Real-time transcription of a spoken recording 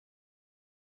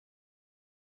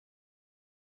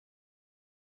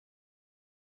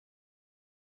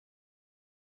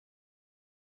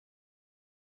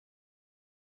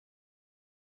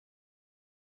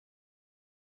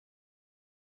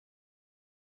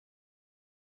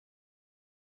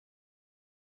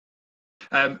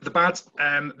The bad,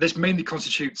 this mainly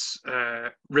constitutes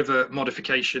river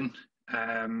modification,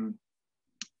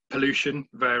 pollution,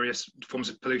 various forms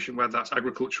of pollution, whether that's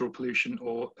agricultural pollution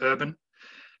or urban,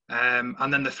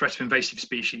 and then the threat of invasive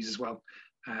species as well,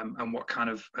 and what kind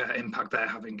of impact they're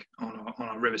having on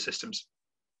our river systems.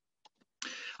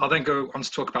 I'll then go on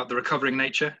to talk about the recovering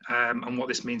nature and what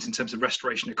this means in terms of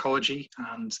restoration ecology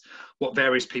and what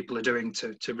various people are doing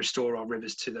to restore our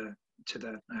rivers to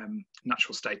the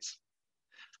natural states.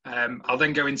 I'll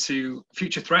then go into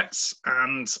future threats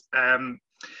and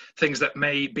things that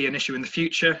may be an issue in the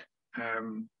future.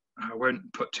 I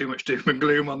won't put too much doom and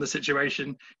gloom on the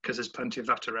situation because there's plenty of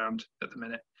that around at the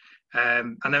minute.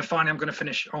 And then finally, I'm going to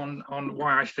finish on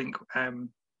why I think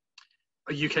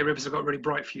UK rivers have got a really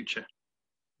bright future,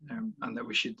 and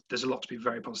that there's a lot to be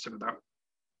very positive about.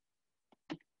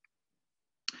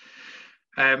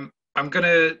 I'm going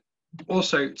to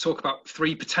also talk about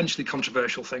 3 potentially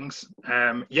controversial things.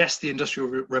 Yes, the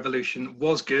Industrial Revolution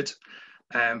was good,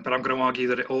 but I'm going to argue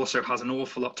that it also has an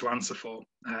awful lot to answer for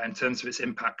in terms of its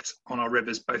impact on our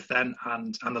rivers, both then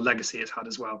and the legacy it's had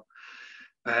as well.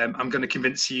 I'm going to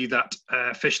convince you that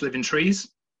fish live in trees.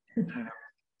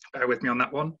 Bear with me on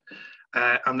that one.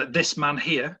 And that this man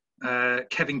here,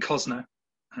 Kevin Costner,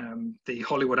 the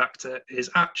Hollywood actor, is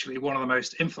actually one of the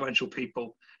most influential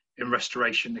people in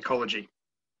restoration ecology.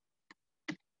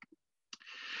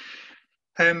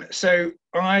 So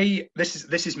this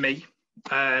is me.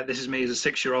 This is me as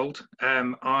a 6-year-old.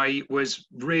 I was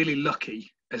really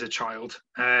lucky as a child.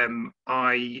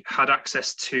 I had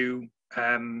access to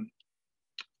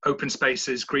open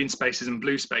spaces, green spaces and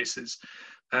blue spaces.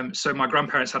 So my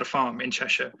grandparents had a farm in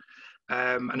Cheshire,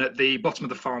 and at the bottom of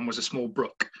the farm was a small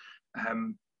brook.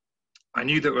 I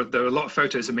knew there were a lot of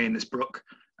photos of me in this brook,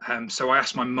 so I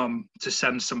asked my mum to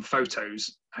send some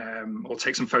photos or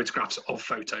take some photographs of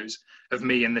photos of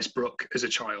me in this brook as a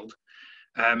child.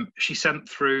 She sent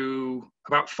through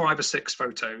about 5 or 6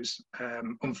 photos.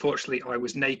 Unfortunately, I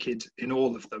was naked in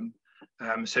all of them,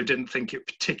 so didn't think it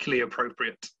particularly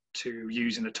appropriate to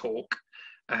use in a talk.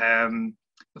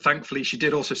 Thankfully, she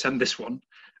did also send this one.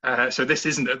 So this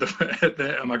isn't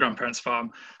at my grandparents'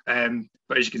 farm,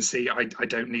 but as you can see, I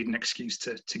don't need an excuse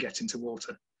to get into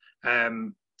water.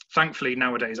 Thankfully,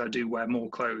 nowadays I do wear more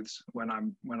clothes when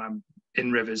I'm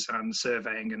in rivers and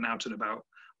surveying and out and about,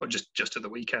 or just at the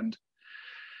weekend.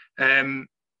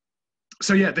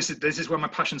 So yeah, this is where my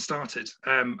passion started,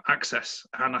 access,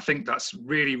 and I think that's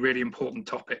really important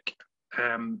topic.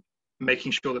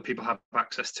 Making sure that people have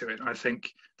access to it. I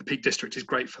think the Peak District is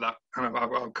great for that, and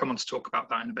I'll come on to talk about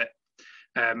that in a bit.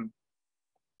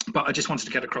 But I just wanted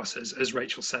to get across, as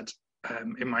Rachel said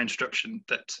in my introduction,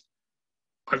 that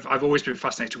I've always been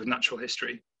fascinated with natural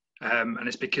history, and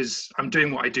it's because I'm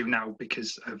doing what I do now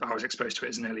because I was exposed to it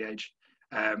at an early age,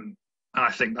 and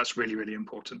I think that's really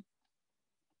important.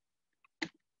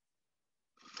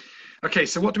 Okay,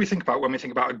 so what do we think about when we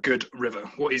think about a good river?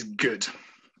 What is good?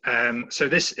 So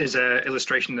this is an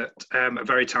illustration that a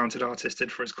very talented artist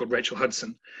did for us called Rachel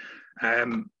Hudson.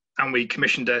 And we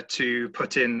commissioned her to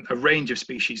put in a range of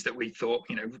species that we thought,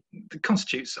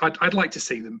 constitutes, I'd like to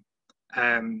see them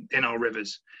in our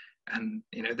rivers. And,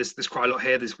 there's quite a lot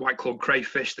here. There's white-clawed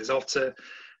crayfish, there's otter,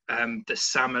 there's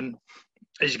salmon.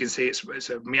 As you can see, it's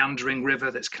a meandering river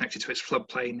that's connected to its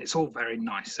floodplain. It's all very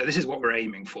nice. So this is what we're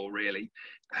aiming for, really.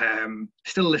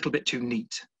 Still a little bit too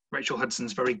neat. Rachel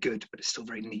Hudson's very good, but it's still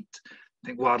very neat. I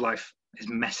think wildlife is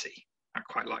messy. I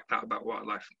quite like that about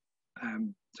wildlife.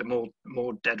 So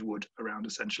more dead wood around,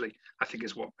 essentially, I think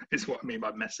is what I mean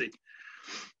by messy.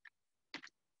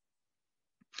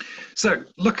 So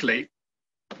luckily,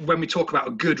 when we talk about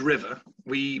a good river,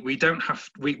 we don't have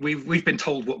we've been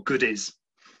told what good is.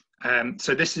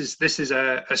 So this is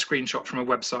a screenshot from a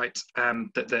website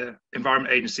that the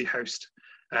Environment Agency host.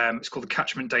 It's called the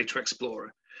Catchment Data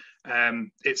Explorer.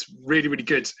 It's really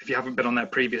good if you haven't been on there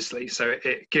previously. So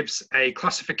it gives a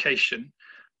classification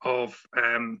of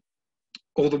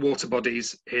all the water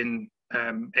bodies in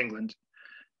England,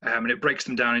 and it breaks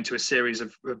them down into a series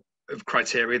of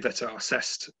criteria that are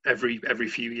assessed every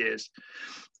few years.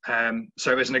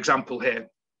 So as an example here,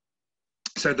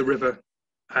 so the river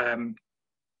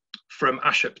from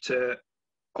Ashop to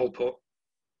Allport,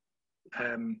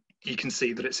 you can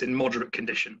see that it's in moderate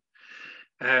condition.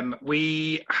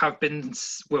 We've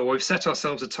set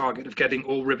ourselves a target of getting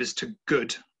all rivers to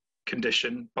good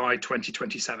condition by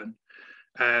 2027.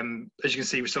 As you can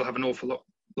see, we still have an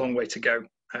long way to go,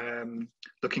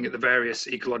 looking at the various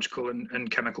ecological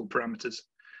and chemical parameters.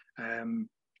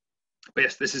 But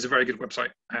yes, this is a very good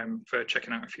website for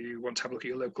checking out if you want to have a look at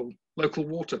your local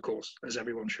water course, as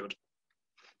everyone should.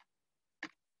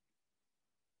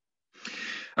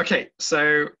 Okay,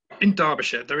 so in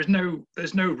Derbyshire, there's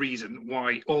no reason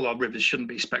why all our rivers shouldn't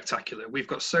be spectacular. We've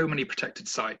got so many protected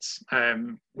sites.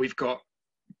 We've got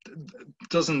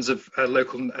dozens of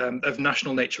local of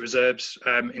national nature reserves,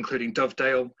 including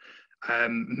Dovedale,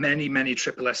 many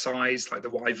triple SIs like the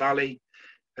Wye Valley.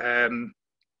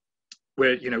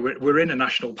 We're in a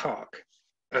national park.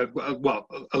 Well,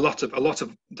 a lot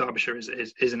of Derbyshire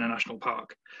is in a national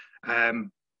park.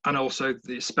 And also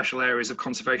the special areas of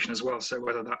conservation as well. So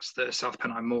whether that's the South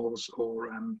Pennine Moors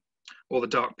or the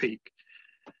Dark Peak.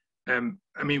 I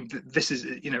mean, this is,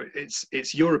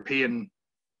 it's European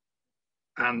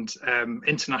and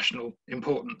international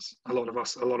importance. A lot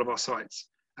of our sites,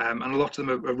 and a lot of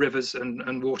them are rivers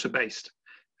and water based.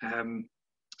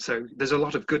 So there's a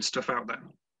lot of good stuff out there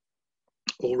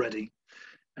already.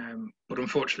 But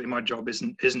unfortunately, my job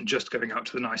isn't just going out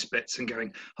to the nice bits and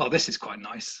going, oh, this is quite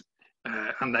nice.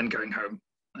 And then going home.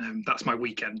 That's my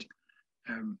weekend.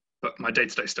 But my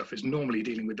day-to-day stuff is normally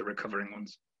dealing with the recovering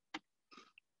ones.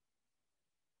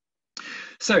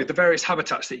 So the various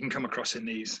habitats that you can come across in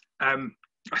these. I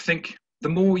think the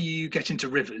more you get into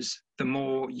rivers, the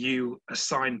more you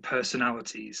assign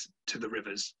personalities to the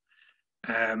rivers.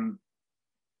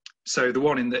 So the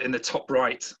one in the top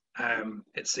right,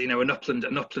 it's an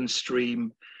upland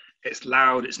stream. It's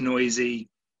loud, it's noisy.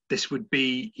 This would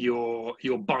be your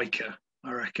biker,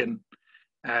 I reckon.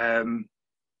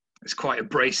 It's quite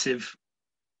abrasive,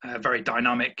 very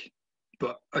dynamic,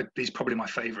 but he's probably my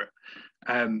favourite.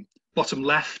 Bottom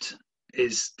left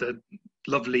is the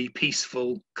lovely,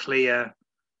 peaceful, clear,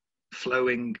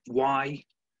 flowing Wye.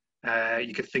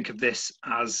 You could think of this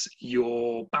as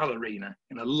your ballerina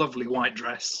in a lovely white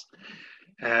dress.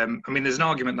 I mean, there's an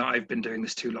argument that I've been doing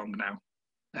this too long now,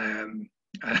 and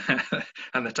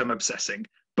that I'm obsessing.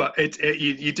 But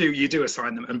you do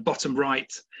assign them. And bottom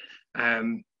right,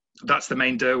 that's the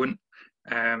main Derwent,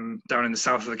 down in the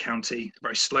south of the county,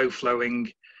 very slow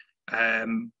flowing,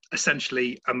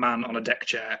 essentially a man on a deck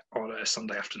chair on a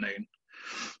Sunday afternoon.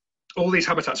 All these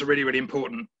habitats are really, really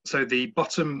important. So the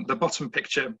bottom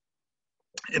picture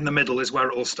in the middle is where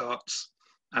it all starts,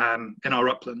 in our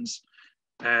uplands.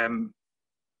 And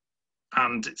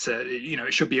it's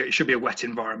it should be a wet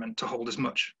environment to hold as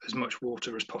much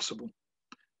water as possible.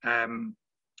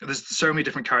 There's so many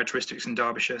different characteristics in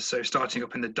Derbyshire. So starting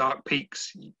up in the dark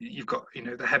peaks, you've got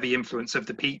the heavy influence of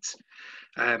the peat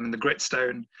and the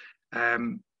gritstone,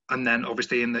 and then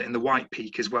obviously in the white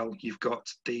peak as well, you've got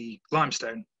the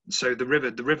limestone. So the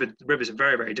rivers are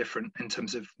very, very different in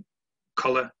terms of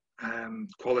colour,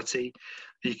 quality.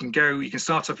 You can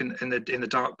start off in the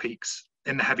dark peaks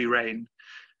in the heavy rain,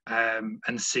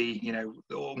 and see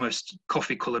almost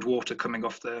coffee coloured water coming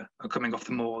off the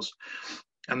moors,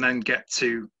 and then get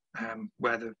to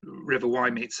where the River Wye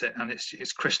meets it, and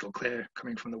it's crystal clear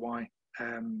coming from the Wye.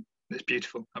 It's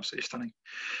beautiful, absolutely stunning.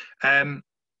 And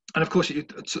of course,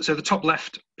 so the top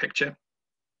left picture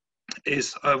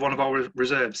is one of our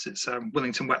reserves. It's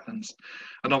Willington Wetlands,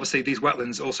 and obviously these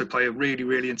wetlands also play a really,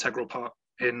 really integral part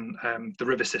in the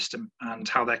river system and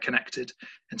how they're connected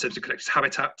in terms of connected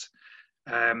habitat,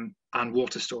 and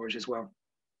water storage as well.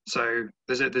 So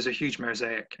there's a huge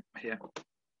mosaic here.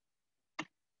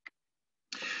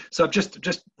 So I've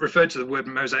just referred to the word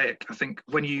mosaic. I think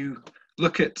when you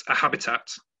look at a habitat,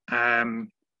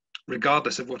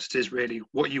 regardless of what it is really,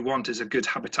 what you want is a good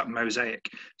habitat mosaic.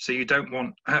 So you don't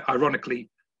want, ironically,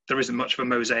 there isn't much of a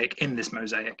mosaic in this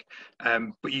mosaic,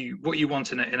 but what you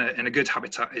want in a good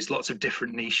habitat is lots of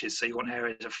different niches. So you want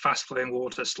areas of fast flowing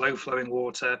water, slow flowing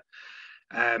water,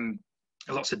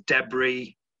 lots of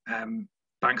debris,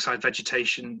 bankside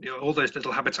vegetation, all those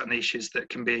little habitat niches that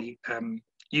can be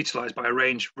utilised by a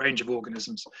range of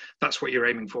organisms. That's what you're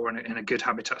aiming for in a good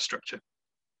habitat structure.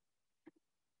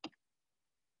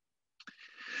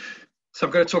 So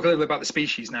I'm going to talk a little bit about the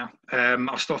species now.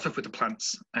 I'll start off with the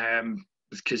plants,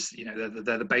 because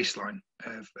they're the baseline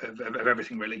of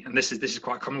everything really. And this is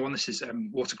quite a common one. This is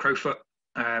water crowfoot.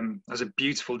 There's a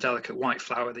beautiful, delicate white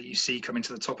flower that you see coming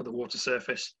to the top of the water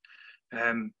surface.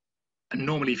 And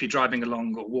normally, if you're driving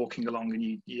along or walking along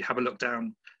and you have a look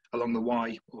down along the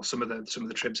Wye or some of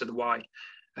the tribs of the Wye,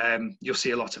 you'll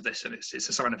see a lot of this, and it's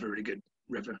a sign of a really good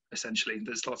river. Essentially,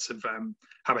 there's lots of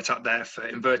habitat there for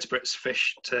invertebrates,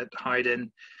 fish to hide in.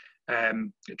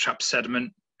 It traps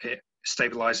sediment. It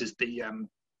stabilizes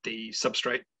the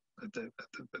substrate at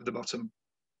the bottom.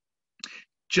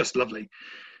 Just lovely.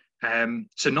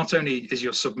 So not only is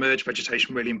your submerged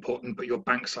vegetation really important, but your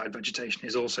bankside vegetation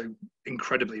is also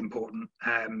incredibly important.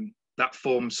 That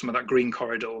forms some of that green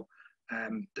corridor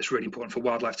that's really important for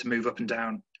wildlife to move up and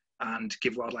down and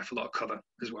give wildlife a lot of cover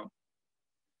as well.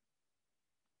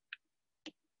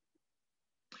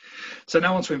 So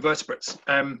now on to invertebrates.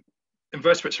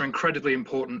 Invertebrates are an incredibly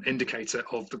important indicator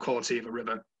of the quality of a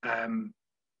river.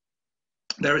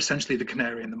 They're essentially the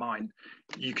canary in the mine.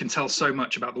 You can tell so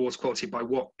much about the water quality by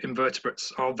what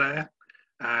invertebrates are there.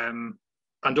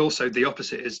 And also the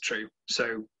opposite is true.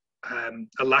 So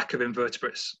a lack of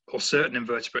invertebrates or certain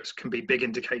invertebrates can be big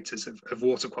indicators of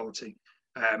water quality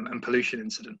and pollution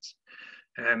incidents.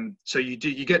 So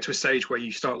you get to a stage where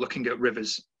you start looking at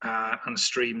rivers and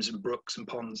streams and brooks and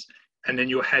ponds, and in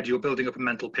your head you're building up a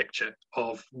mental picture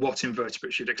of what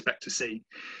invertebrates you'd expect to see.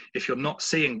 If you're not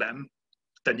seeing them,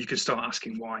 then you can start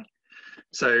asking why.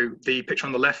 So the picture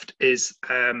on the left is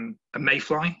a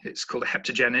mayfly. It's called a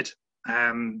heptagenid.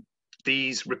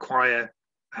 These require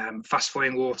fast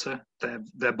flowing water.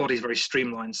 Their body's very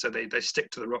streamlined, so they stick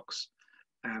to the rocks.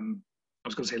 I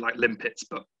was going to say like limpets,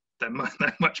 but they're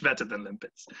much better than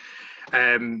limpets.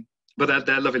 But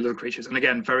they're lovely little creatures, and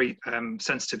again, very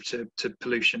sensitive to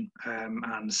pollution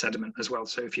and sediment as well.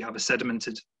 So if you have a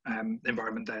sedimented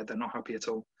environment there, they're not happy at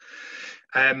all.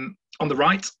 On the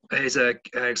right is an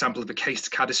example of a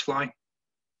cased caddisfly.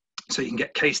 So you can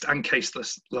get cased and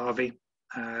caseless larvae.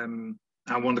 And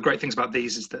one of the great things about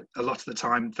these is that a lot of the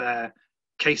time their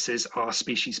cases are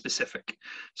species specific.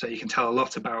 So you can tell a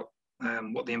lot about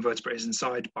what the invertebrate is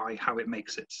inside by how it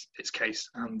makes its case,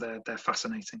 and they're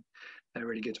fascinating. They're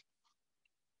really good.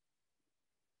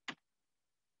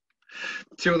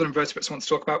 Two other invertebrates I want to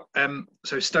talk about.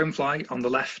 So stonefly on the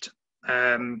left,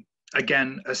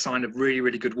 again, a sign of really,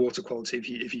 really good water quality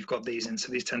if you've got these in.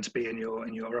 So these tend to be in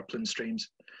your upland streams.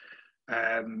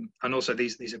 And also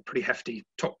these are pretty hefty,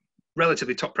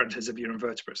 relatively top predators of your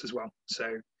invertebrates as well.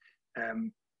 So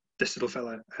this little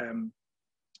fella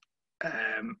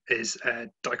is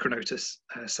Dichronotus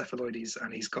cephaloides,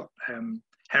 and he's got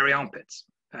hairy armpits,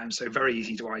 so very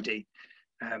easy to ID.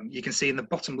 You can see in the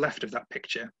bottom left of that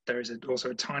picture, there is also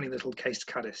a tiny little cased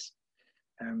caddis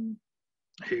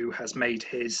who has made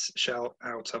his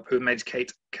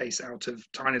case out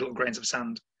of tiny little grains of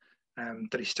sand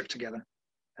that he stuck together.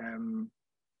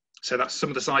 So that's some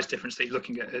of the size difference that you're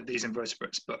looking at these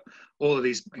invertebrates, but all of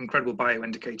these incredible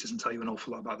bioindicators and tell you an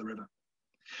awful lot about the river.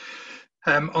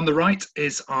 On the right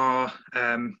is our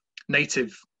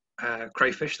native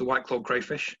crayfish, the white-clawed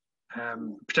crayfish.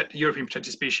 European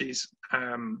protected species,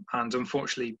 and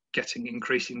unfortunately getting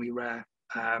increasingly rare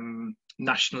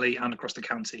nationally and across the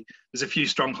county. There's a few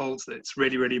strongholds that it's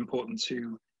really, really important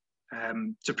to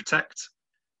protect,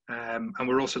 and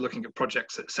we're also looking at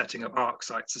projects at setting up ARC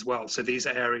sites as well. So these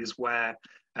are areas where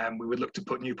we would look to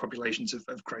put new populations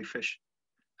of crayfish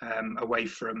away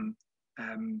from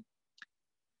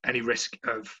any risk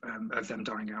of them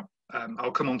dying out.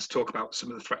 I'll come on to talk about some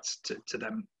of the threats to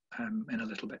them in a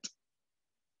little bit.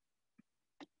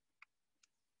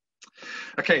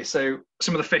 Okay, so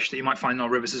some of the fish that you might find in our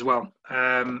rivers as well.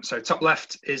 So top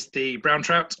left is the brown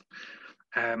trout,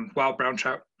 wild brown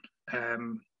trout.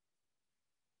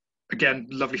 Again,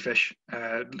 lovely fish,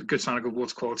 good sign of good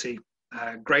water quality.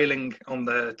 Grayling on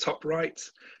the top right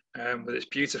with its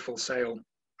beautiful sail.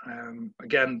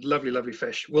 Again, lovely, lovely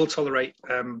fish. Will tolerate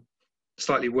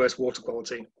slightly worse water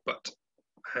quality, but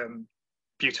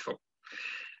beautiful.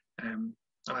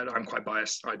 I'm quite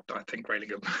biased. I think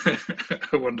grayling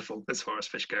are wonderful as far as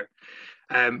fish go.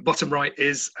 Bottom right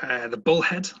is the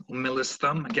bullhead, or miller's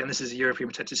thumb. Again, this is a European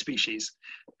protected species.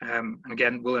 And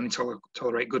again, will only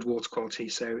tolerate good water quality.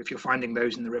 So if you're finding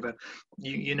those in the river,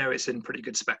 you know it's in pretty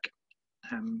good spec.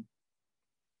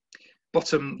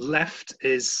 Bottom left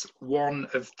is one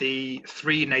of the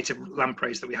 3 native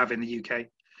lampreys that we have in the UK.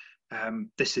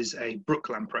 This is a brook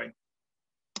lamprey.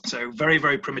 So very,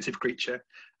 very primitive creature,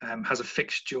 has a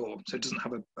fixed jaw, so it doesn't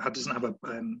have a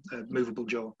movable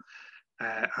jaw,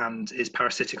 and is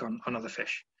parasitic on other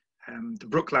fish. The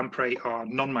brook lamprey are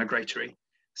non-migratory,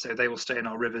 so they will stay in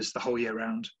our rivers the whole year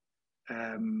round.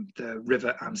 The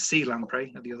river and sea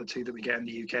lamprey are the other 2 that we get in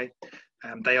the UK.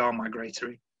 They are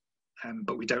migratory,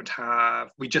 but we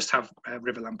just have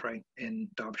river lamprey in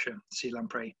Derbyshire. Sea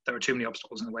lamprey, there are too many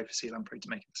obstacles in the way for sea lamprey to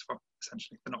make it this far,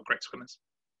 essentially. They're not great swimmers.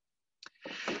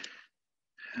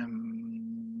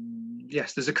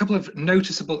 Yes, there's a couple of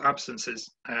noticeable absences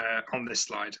on this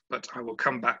slide, but I will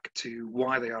come back to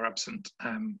why they are absent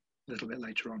a little bit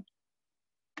later on.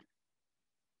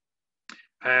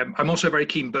 I'm also a very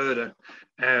keen birder.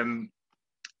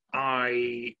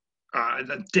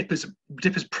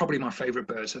 Dipper's probably my favourite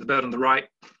bird. So the bird on the right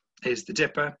is the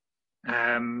dipper.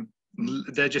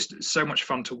 They're just so much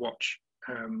fun to watch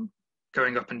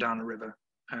going up and down a river.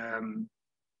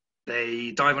 They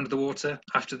dive under the water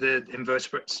after the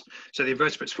invertebrates. So the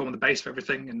invertebrates form the base of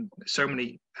everything, and so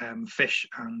many fish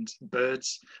and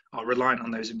birds are reliant on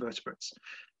those invertebrates.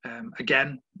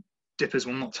 Again, dippers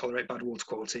will not tolerate bad water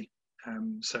quality.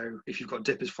 So if you've got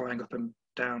dippers flying up and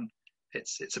down,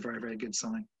 it's a very, very good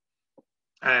sign.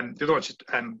 The other one, just,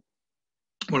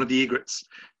 one of the egrets.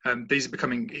 These are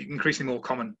becoming increasingly more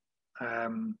common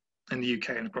in the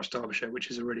UK and across Derbyshire,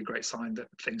 which is a really great sign that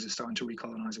things are starting to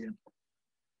recolonise again.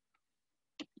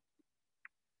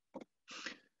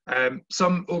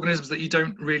 Some organisms that you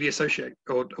don't really associate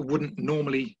or wouldn't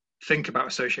normally think about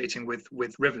associating with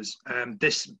rivers.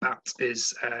 This bat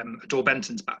is a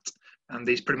Dorbenton's bat, and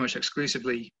these pretty much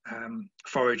exclusively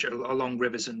forage along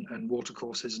rivers and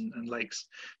watercourses and lakes,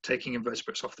 taking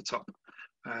invertebrates off the top.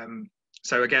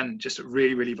 So again, just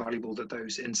really, really valuable that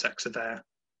those insects are there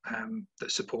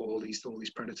that support all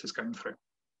these predators going through.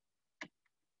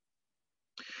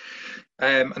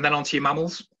 And then onto your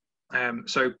mammals.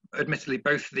 So admittedly,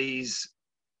 both these,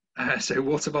 so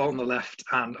water vole on the left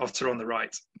and otter on the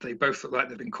right, they both look like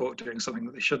they've been caught doing something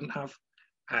that they shouldn't have.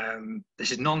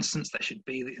 This is nonsense. There should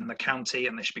be in the county,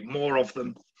 and there should be more of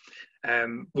them.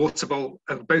 Water vole,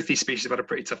 both these species have had a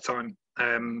pretty tough time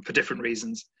for different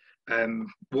reasons.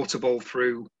 Water vole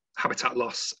through habitat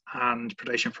loss and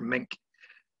predation from mink,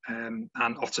 and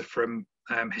otter from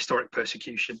historic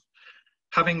persecution.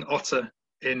 Having otter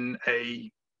in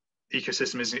a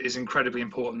ecosystem is incredibly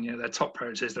important. You know, they're top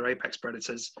predators, they're apex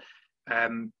predators.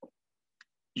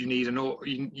 You need an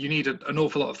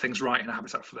awful lot of things right in a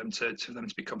habitat for them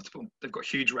to be comfortable. They've got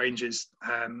huge ranges,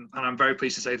 and I'm very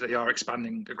pleased to say that they are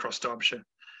expanding across Derbyshire.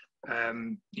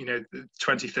 You know,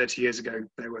 20, 30 years ago,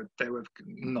 they were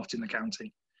not in the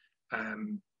county,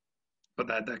 but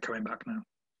they're coming back now,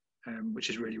 which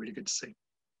is really, really good to see.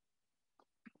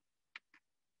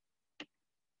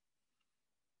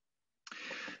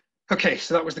 Okay,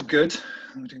 so that was the good.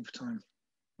 What am I doing for time?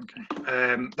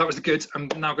 Okay, that was the good. I'm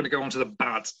now going to go on to the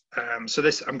bad. So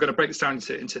this, I'm going to break this down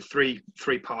into three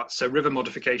parts. So river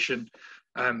modification,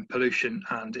 pollution,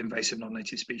 and invasive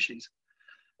non-native species.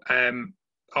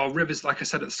 Our rivers, like I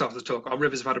said at the start of the talk, our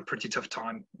rivers have had a pretty tough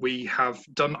time. We have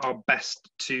done our best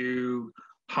to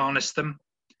harness them.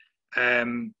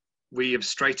 We have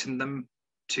straightened them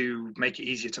to make it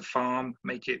easier to farm,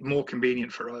 make it more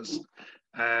convenient for us.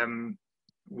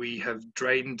 We have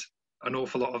drained an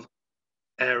awful lot of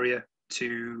area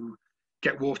to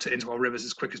get water into our rivers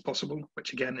as quick as possible,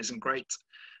 which again isn't great.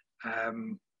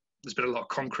 There's been a lot of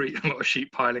concrete, a lot of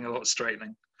sheep piling, a lot of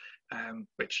straightening,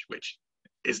 which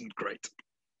isn't great.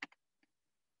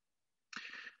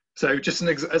 So just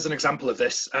as an example of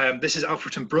this, this is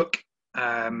Alfreton Brook.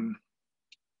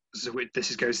 So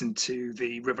this goes into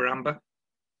the River Amber,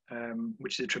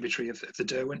 which is a tributary of the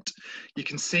Derwent. You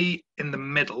can see in the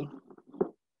middle,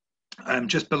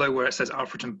 just below where it says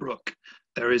Alfreton Brook,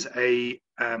 there is a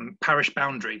parish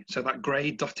boundary. So that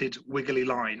grey dotted wiggly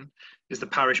line is the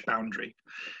parish boundary.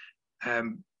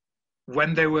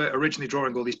 When they were originally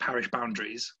drawing all these parish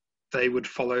boundaries, they would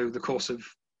follow the course of,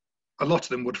 a lot of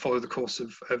them would follow the course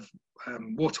of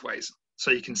waterways.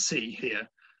 So you can see here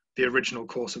the original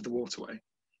course of the waterway.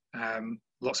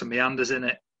 Lots of meanders in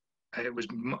it. It was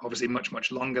obviously much,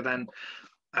 much longer then.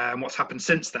 What's happened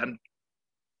since then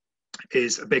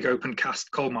is a big open cast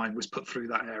coal mine was put through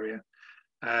that area,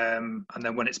 and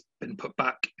then when it's been put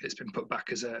back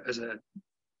as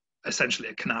essentially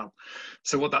a canal.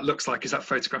 So what that looks like is that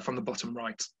photograph on the bottom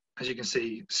right, as you can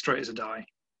see, straight as a die.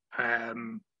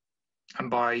 And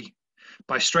by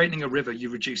straightening a river, you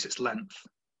reduce its length,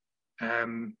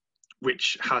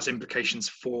 which has implications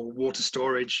for water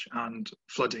storage and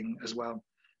flooding as well.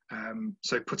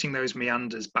 So putting those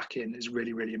meanders back in is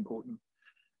really, really important.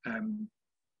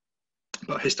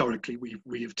 But historically,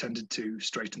 we have tended to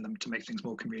straighten them to make things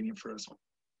more convenient for us.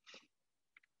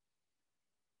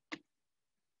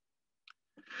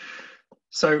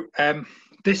 So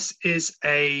this is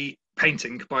a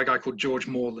painting by a guy called George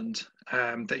Morland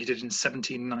that he did in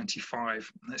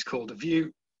 1795. And it's called A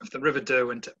View of the River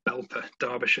Derwent at Belper,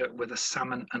 Derbyshire, with a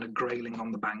salmon and a grayling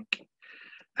on the bank.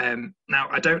 Now,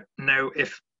 I don't know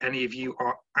if any of you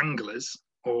are anglers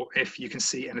or if you can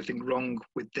see anything wrong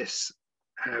with this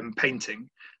painting,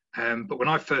 but when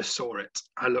I first saw it,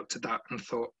 I looked at that and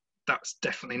thought, that's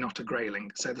definitely not a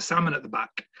grayling. So the salmon at the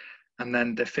back and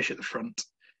then the fish at the front,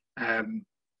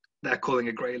 they're calling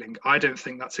a grayling. I don't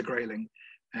think that's a grayling.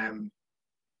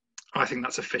 I think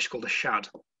that's a fish called a shad,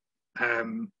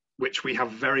 which we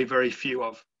have very, very few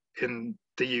of in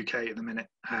the UK at the minute.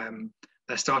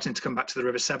 They're starting to come back to the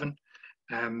River Severn,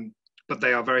 but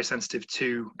they are very sensitive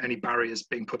to any barriers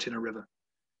being put in a river.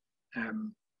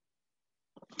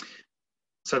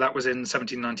 So that was in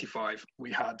 1795.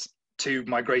 We had 2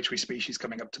 migratory species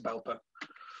coming up to Belper.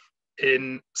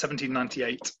 In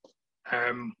 1798,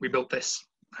 we built this.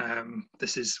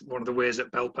 This is one of the weirs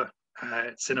at Belper.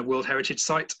 It's in a World Heritage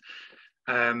Site.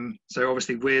 So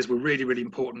obviously weirs were really, really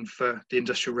important for the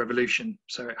Industrial Revolution.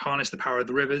 So it harnessed the power of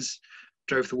the rivers,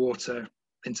 drove the water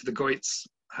into the goits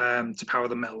to power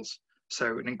the mills.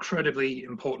 So an incredibly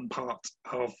important part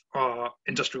of our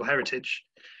industrial heritage.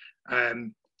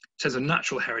 In terms of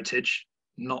natural heritage,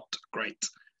 not great.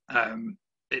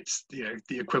 It's the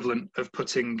equivalent of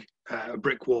putting a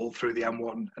brick wall through the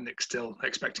M1 and still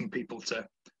expecting people to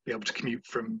be able to commute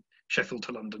from Sheffield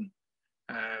to London.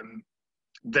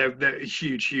 They're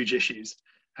huge, huge issues.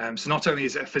 So not only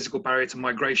is it a physical barrier to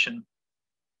migration,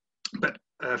 but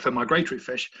for migratory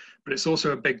fish, but it's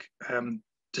also a big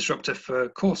disruptor for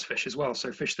coarse fish as well.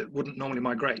 So fish that wouldn't normally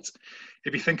migrate.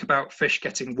 If you think about fish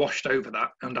getting washed over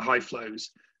that under high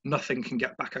flows, nothing can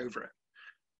get back over it.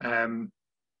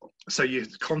 So you're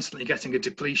constantly getting a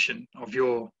depletion of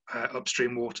your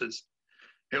upstream waters.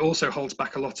 It also holds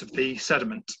back a lot of the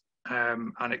sediment,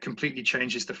 and it completely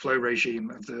changes the flow regime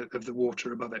of the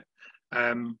water above it.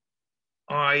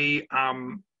 I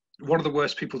am one of the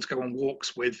worst people to go on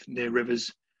walks with near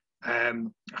rivers.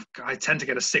 I tend to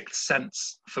get a sixth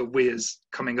sense for weirs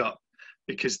coming up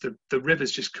because the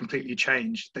rivers just completely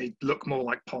change. They look more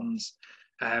like ponds.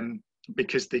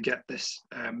 Because they get this,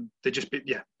 they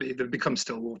become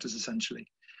still waters essentially.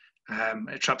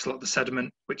 It traps a lot of the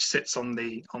sediment, which sits on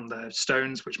the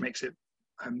stones, which makes it.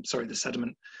 The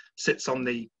sediment sits on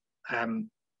the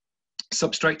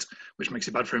substrate, which makes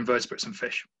it bad for invertebrates and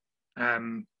fish.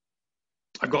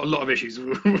 I've got a lot of issues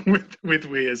with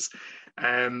weirs.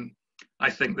 I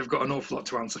think they've got an awful lot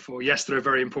to answer for. Yes, they're a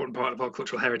very important part of our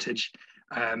cultural heritage,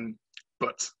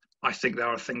 but I think there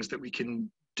are things that we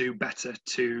can do better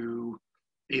to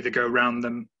either go around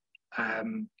them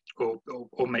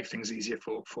or make things easier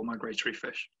for migratory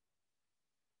fish.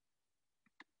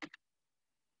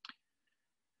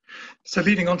 So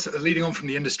leading on from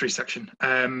the industry section,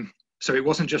 so it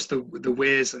wasn't just the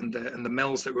weirs and the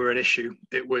mills that were at issue.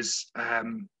 It was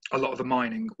a lot of the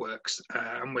mining works,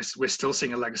 and we're still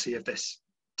seeing a legacy of this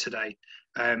today.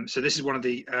 So this is one of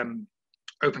the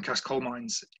open cast coal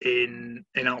mines in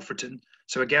Alfreton.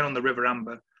 So again on the River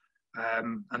Amber,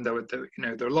 and there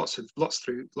are lots of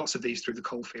these through the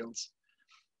coal fields.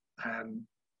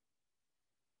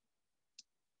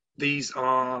 These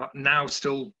are now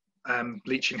still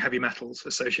leaching heavy metals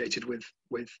associated with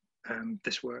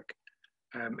this work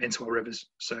into our rivers.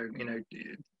 So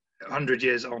 100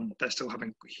 years on, they're still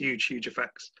having huge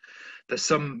effects. There's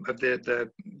some of the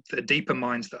deeper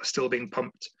mines that are still being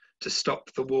pumped to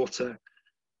stop the water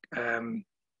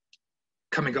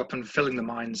coming up and filling the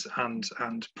mines and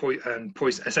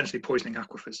essentially poisoning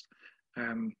aquifers,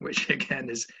 which again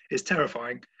is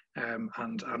terrifying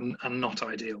and not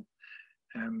ideal.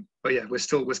 But yeah, we're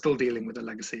still dealing with the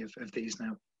legacy of these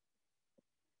now.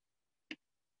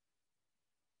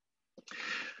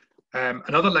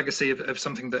 Another legacy of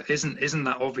something that isn't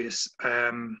that obvious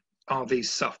are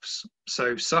these soughs.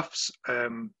 So soughs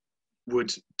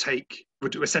would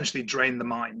essentially drain the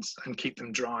mines and keep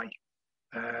them dry.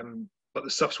 But the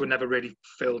soughs were never really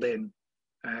filled in.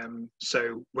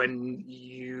 So when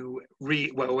you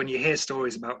hear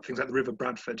stories about things like the River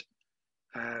Bradford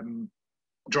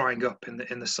drying up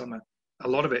in the summer, a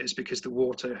lot of it is because the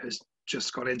water has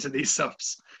just gone into these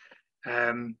soughs.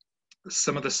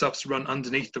 Some of the soughs run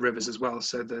underneath the rivers as well,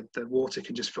 so the water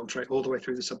can just filtrate all the way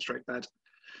through the substrate bed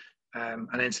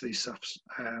and into these soughs.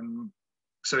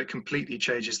 So it completely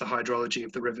changes the hydrology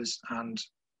of the rivers and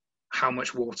how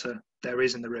much water there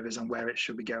is in the rivers and where it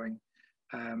should be going.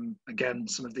 Again,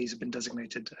 some of these have been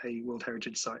designated a World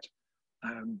Heritage Site,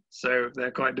 so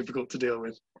they're quite difficult to deal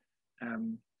with.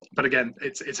 But again,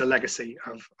 it's a legacy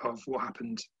of what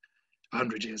happened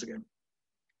 100 years ago.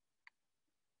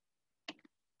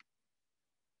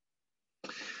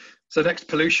 So next,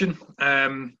 pollution.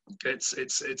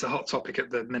 It's a hot topic at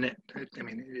the minute. I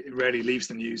mean, it rarely leaves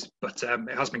the news, but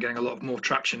it has been getting a lot more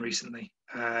traction recently.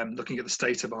 Looking at the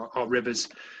state of our rivers,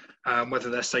 whether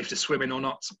they're safe to swim in or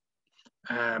not.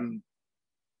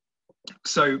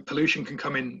 So pollution can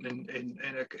come in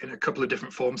a couple of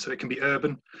different forms. So it can be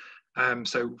urban.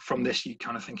 So from this, you're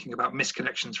kind of thinking about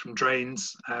misconnections from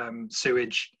drains,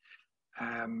 sewage,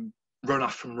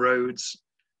 runoff from roads.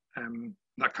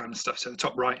 That kind of stuff. So the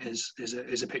top right is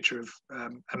a picture of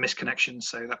a misconnection.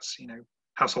 So that's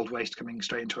household waste coming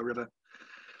straight into a river.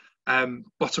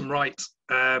 Bottom right,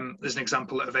 there's an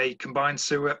example of a combined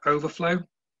sewer overflow.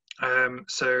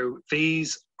 So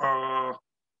these are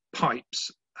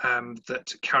pipes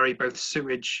that carry both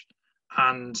sewage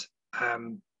and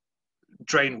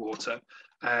drain water.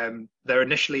 They're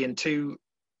initially in two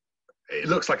it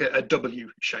looks like a W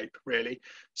shape, really.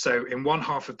 So in one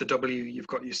half of the W, you've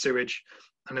got your sewage,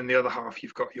 and in the other half,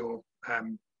 you've got your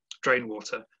drain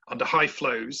water. Under high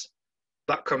flows,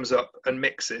 that comes up and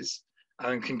mixes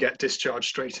and can get discharged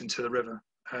straight into the river.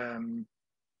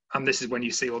 And this is when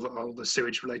you see all the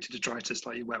sewage related detritus,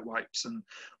 like your wet wipes and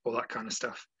all that kind of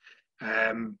stuff.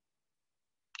 And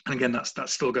again, that's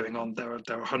still going on. There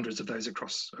are hundreds of those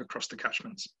across the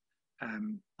catchments,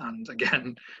 and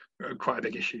again, quite a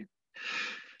big issue.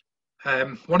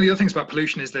 One of the other things about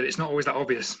pollution is that it's not always that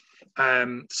obvious.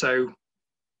 So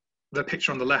the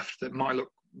picture on the left that might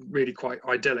look really quite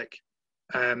idyllic,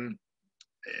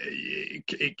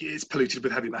 it's polluted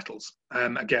with heavy metals.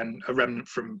 Again, a remnant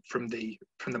from the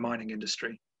mining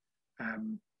industry.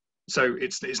 So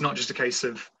it's not just a case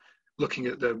of looking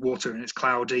at the water and it's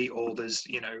cloudy, or there's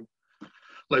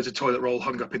loads of toilet roll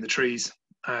hung up in the trees.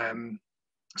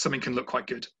 Something can look quite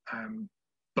good, and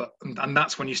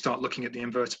that's when you start looking at the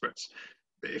invertebrates.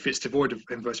 If it's devoid of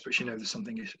invertebrates, there's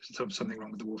something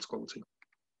wrong with the water quality.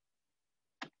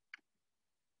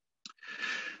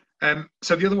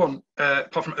 So the other one,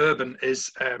 apart from urban,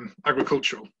 is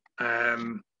agricultural,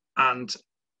 and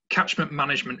catchment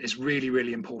management is really,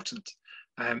 really important.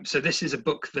 So this is a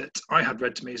book that I had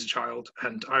read to me as a child,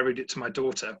 and I read it to my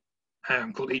daughter,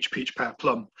 called Each Peach Pear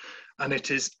Plum, and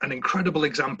it is an incredible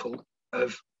example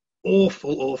of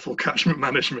awful catchment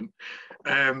management.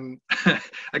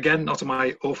 Again, not am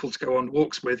I awful to go on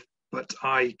walks with, but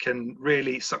I can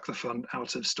really suck the fun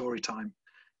out of story time.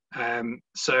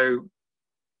 So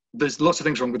there's lots of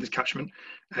things wrong with this catchment.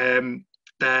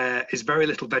 There is very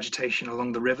little vegetation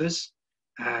along the rivers,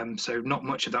 so not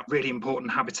much of that really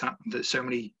important habitat that so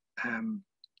many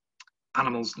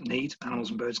animals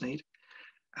and birds need.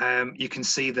 You can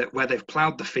see that where they've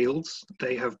ploughed the fields,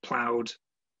 they have ploughed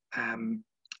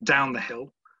down the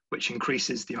hill, which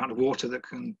increases the amount of water that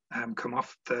can come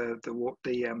off the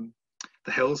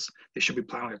hills. They should be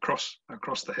ploughing across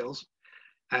the hills.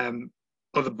 On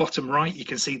the bottom right, you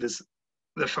can see there's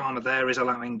the farmer there is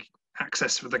allowing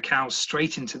access for the cows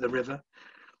straight into the river.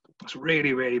 That's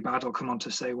really, really bad. I'll come on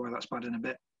to say why that's bad in a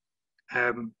bit.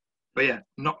 But yeah,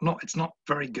 it's not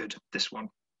very good, this one.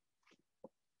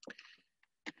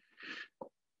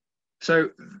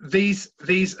 So these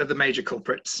are the major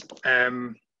culprits.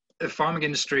 The farming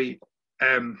industry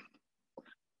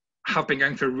have been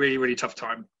going through a really, really tough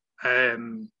time,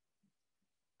 and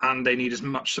they need as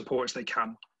much support as they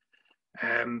can.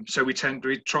 So we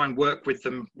try and work with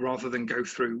them rather than go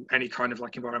through any kind of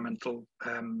like environmental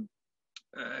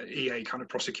EA kind of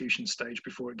prosecution stage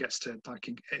before it gets to like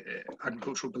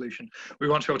agricultural pollution. We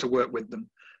want to be able to work with them.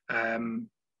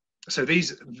 So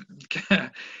these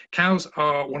cows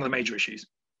are one of the major issues,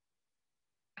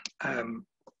 and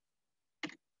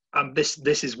this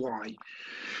is why.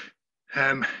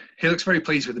 He looks very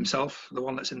pleased with himself, the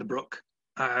one that's in the brook,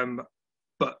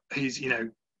 but he's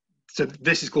so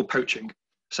this is called poaching.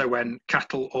 So when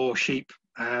cattle or sheep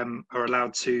are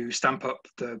allowed to stamp up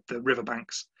the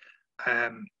riverbanks,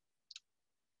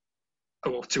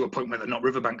 or to a point where they're not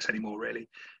riverbanks anymore, really.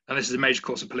 And this is a major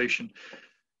cause of pollution.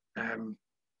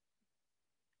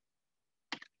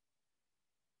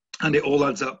 And it all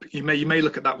adds up. You may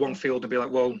look at that one field and be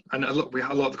like, well, and look,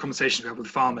 a lot of the conversations we have with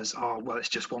farmers are, well, it's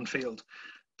just one field.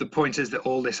 The point is that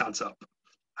all this adds up,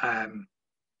 and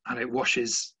it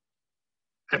washes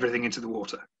everything into the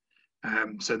water.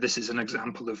 So this is an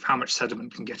example of how much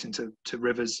sediment can get into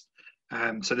rivers.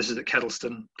 So this is at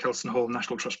Kedleston Hall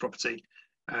National Trust property,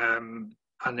 and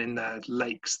in their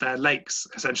lakes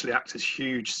essentially act as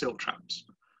huge silt traps,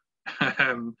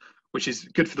 which is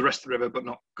good for the rest of the river, but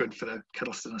not good for the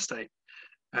Kedleston estate.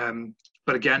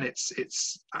 But again,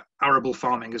 it's arable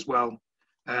farming as well.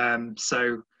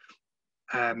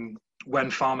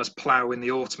 When farmers plough in the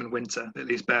autumn and winter, at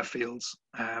these bare fields,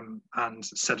 and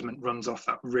sediment runs off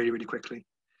that really, really quickly.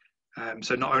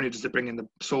 So not only does it bring in the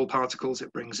soil particles,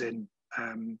 it brings in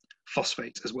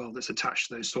phosphate as well that's attached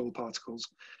to those soil particles.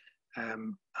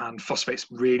 And phosphate's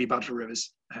really bad for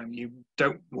rivers. You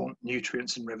don't want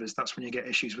nutrients in rivers. That's when you get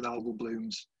issues with algal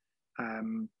blooms,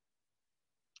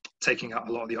 taking out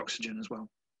a lot of the oxygen as well.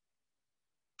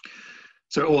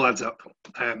 So it all adds up,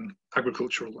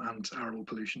 agricultural and arable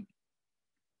pollution.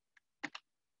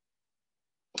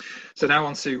 So now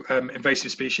on to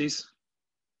invasive species.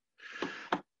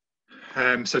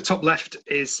 So top left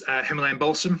is Himalayan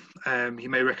balsam. You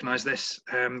may recognise this.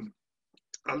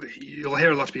 You'll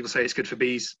hear a lot of people say it's good for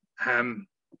bees.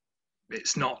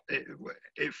 It's not.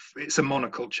 It's a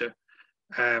monoculture.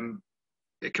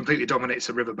 It completely dominates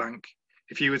a riverbank.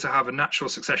 If you were to have a natural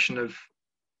succession of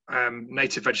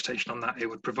native vegetation on that, it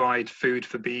would provide food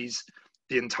for bees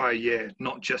the entire year,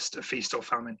 not just a feast or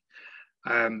famine.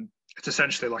 It's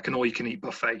essentially like an all-you-can-eat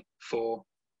buffet for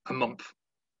a month,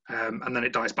 and then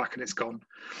it dies back and it's gone.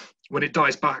 When it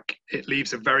dies back, it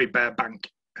leaves a very bare bank,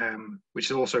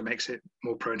 which also makes it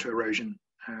more prone to erosion.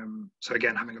 So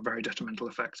again, having a very detrimental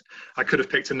effect. I could have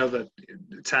picked another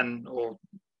 10 or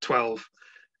 12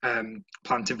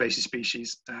 plant invasive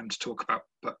species to talk about,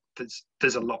 but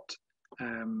there's a lot,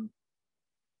 and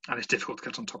it's difficult to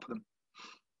get on top of them.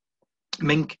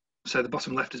 Mink, so the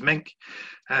bottom left is mink.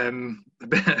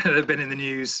 They've been in the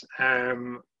news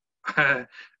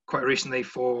quite recently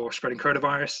for spreading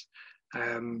coronavirus.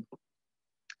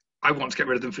 I want to get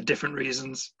rid of them for different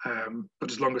reasons,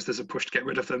 but as long as there's a push to get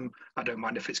rid of them, I don't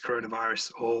mind if it's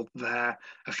coronavirus or their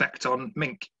effect on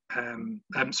mink, on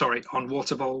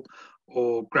water vole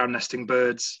or ground nesting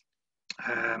birds,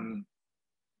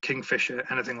 kingfisher,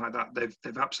 anything like that.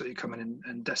 They've absolutely come in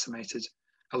and decimated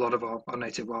a lot of our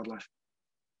native wildlife.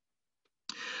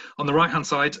 On the right-hand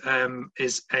side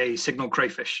is a signal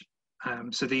crayfish.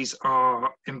 So these are,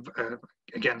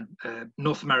 again,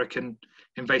 North American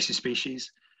invasive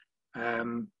species.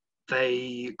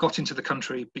 They got into the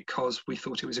country because we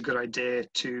thought it was a good idea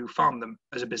to farm them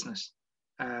as a business,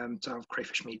 to have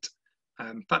crayfish meat.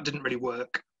 That didn't really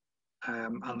work,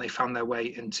 and they found their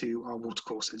way into our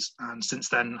watercourses, and since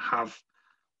then have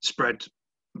spread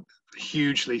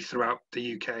hugely throughout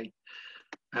the UK.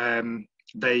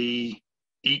 They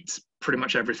eat pretty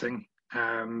much everything,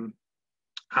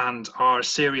 and are a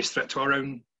serious threat to our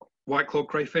own white-clawed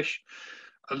crayfish,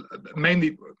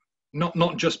 mainly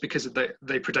not just because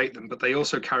they predate them, but they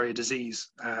also carry a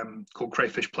disease called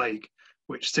crayfish plague,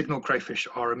 which signal crayfish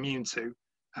are immune to,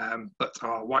 but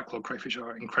our white-clawed crayfish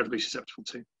are incredibly susceptible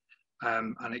to,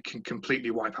 and it can completely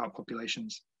wipe out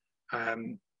populations.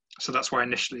 So that's why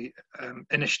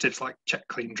initiatives like Check,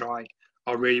 Clean, Dry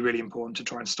are really, really important to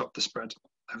try and stop the spread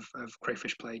of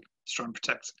crayfish plague, to try and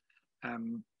protect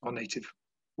our native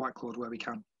white-clawed where we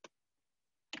can.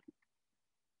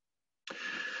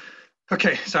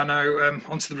 Okay, so now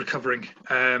onto the recovering.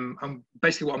 And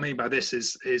basically what I mean by this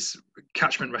is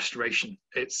catchment restoration.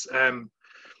 It's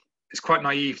quite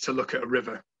naive to look at a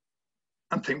river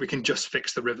and think we can just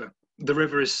fix the river. The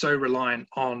river is so reliant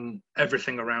on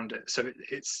everything around it. So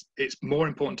it's more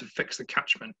important to fix the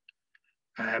catchment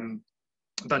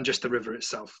than just the river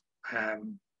itself.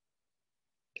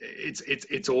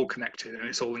 It's all connected and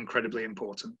it's all incredibly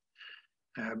important.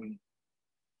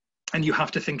 And you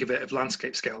have to think of it of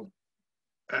landscape scale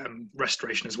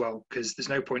restoration as well, because there's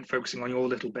no point focusing on your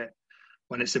little bit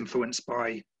when it's influenced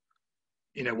by,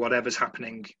 you know, whatever's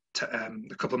happening to,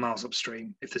 a couple of miles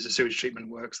upstream. If there's a sewage treatment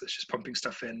works that's just pumping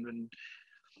stuff in, and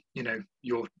you know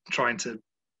you're trying to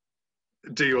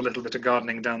do your little bit of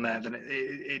gardening down there, then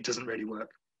it doesn't really work.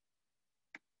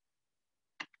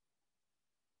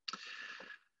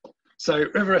 So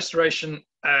river restoration,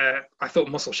 I thought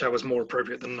mussel shell was more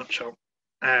appropriate than nutshell.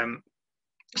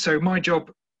 So my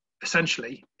job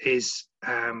essentially is,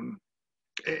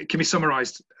 it can be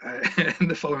summarized in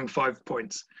the following 5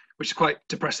 points, which is quite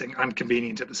depressing and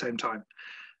convenient at the same time.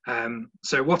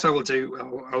 So what I will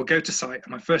do, I'll go to site,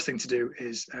 and my first thing to do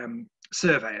is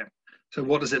survey it. So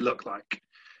what does it look like?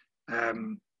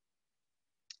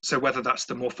 So whether that's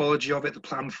the morphology of it, the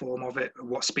plan form of it,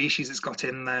 what species it's got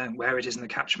in there, where it is in the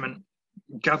catchment,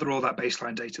 gather all that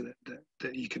baseline data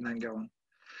that you can then go on.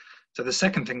 So the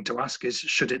second thing to ask is,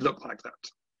 should it look like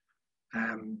that?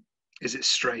 Is it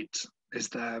straight? Is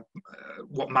there,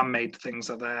 what man-made things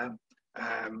are there?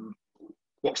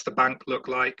 What's the bank look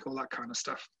like? All that kind of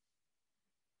stuff.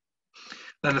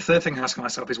 Then the third thing I ask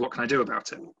myself is, what can I do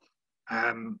about it?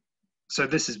 So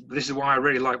this is why I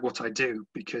really like what I do,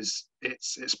 because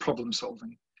it's problem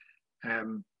solving,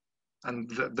 and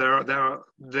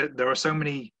there are so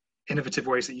many innovative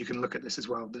ways that you can look at this as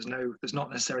well. There's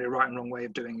not necessarily a right and wrong way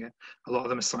of doing it. A lot of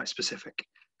them are site specific,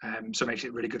 so it makes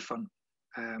it really good fun,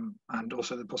 and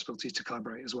also the possibility to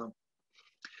collaborate as well.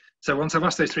 So once I've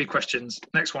asked those 3 questions,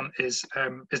 next one is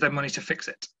there money to fix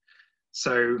it?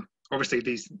 So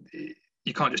obviously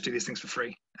you can't just do these things for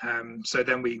free. So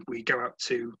then we go out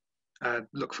to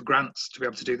look for grants to be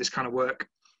able to do this kind of work,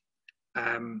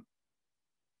 and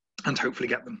hopefully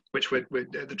get them, which we're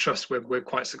the trust we're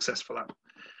quite successful at.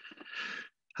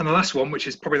 And the last one, which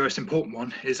is probably the most important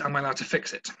one, is, am I allowed to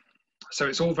fix it? So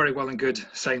it's all very well and good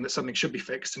saying that something should be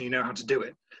fixed and you know how to do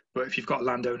it, but if you've got a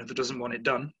landowner that doesn't want it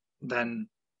done, then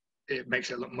it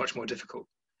makes it look much more difficult.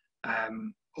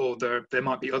 Or there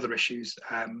might be other issues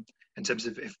in terms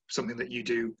of if something that you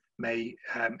do may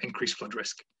increase flood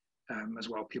risk as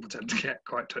well. People tend to get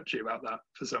quite touchy about that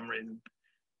for some reason.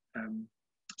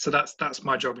 So that's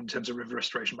my job in terms of river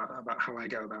restoration, about how I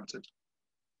go about it.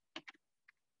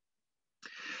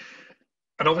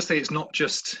 And obviously it's not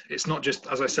just,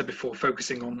 as I said before,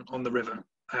 focusing on the river.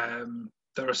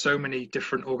 There are so many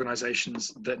different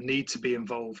organisations that need to be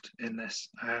involved in this,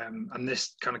 and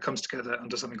this kind of comes together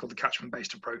under something called the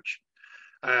catchment-based approach,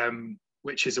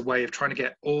 which is a way of trying to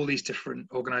get all these different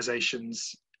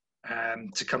organisations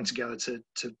to come together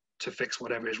to fix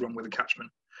whatever is wrong with the catchment,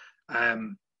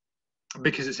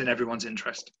 because it's in everyone's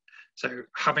interest. So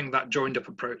having that joined up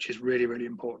approach is really, really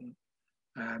important.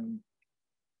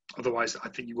 Otherwise, I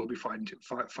think you will be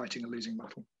fighting a losing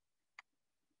battle.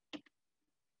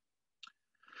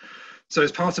 So as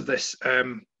part of this,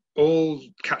 all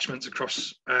catchments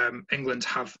across England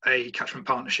have a catchment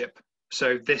partnership.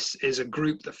 So this is a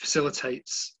group that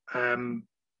facilitates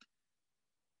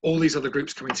all these other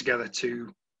groups coming together to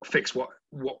fix what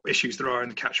issues there are in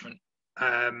the catchment.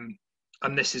 And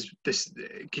this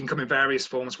can come in various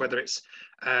forms, whether it's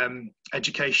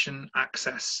education,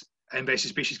 access, invasive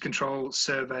species control,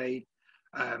 survey,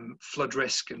 flood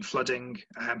risk and flooding,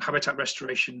 habitat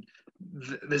restoration.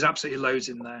 There's absolutely loads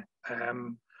in there.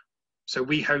 So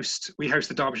we host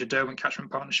the Derbyshire Derwent Catchment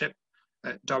Partnership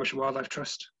at Derbyshire Wildlife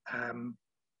Trust, and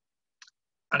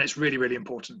it's really, really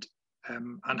important.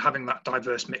 And having that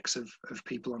diverse mix of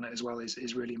people on it as well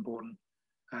is really important.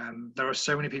 There are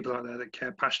so many people out there that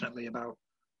care passionately about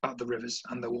the rivers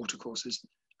and the watercourses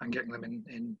and getting them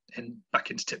in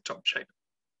back into tip-top shape.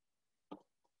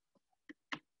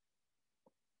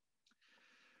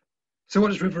 So what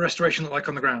does river restoration look like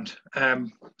on the ground?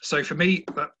 So for me,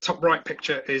 that top right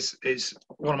picture is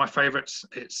one of my favourites.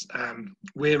 It's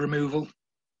weir removal,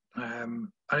 and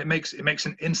it makes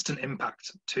an instant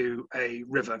impact to a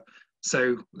river.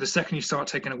 So the second you start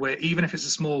taking a weir, even if it's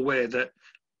a small weir that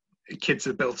kids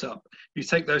have built up, you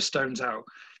take those stones out,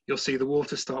 you'll see the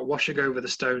water start washing over the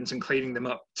stones and cleaning them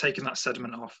up, taking that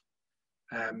sediment off,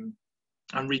 and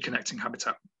reconnecting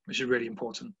habitat, which is really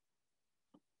important.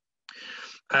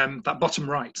 That bottom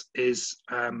right is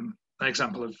an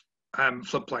example of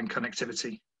floodplain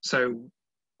connectivity. So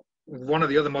one of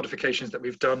the other modifications that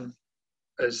we've done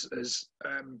as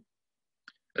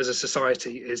a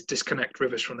society is disconnect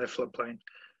rivers from their floodplain,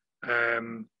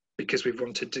 because we've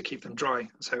wanted to keep them dry,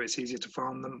 so it's easier to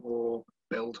farm them or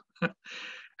build,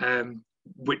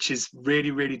 which is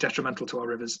really, really detrimental to our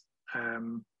rivers.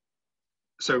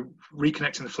 So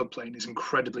reconnecting the floodplain is an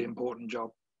incredibly important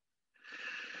job.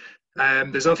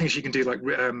 There's other things you can do, like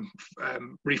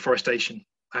reforestation.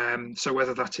 So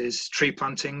whether that is tree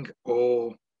planting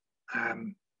or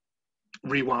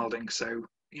rewilding, so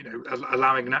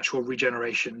allowing natural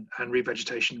regeneration and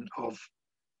revegetation of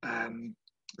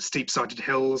steep-sided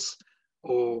hills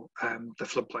or the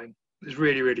floodplain is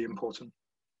really, really important.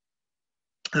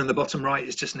 And the bottom right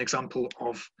is just an example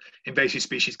of invasive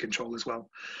species control as well.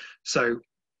 So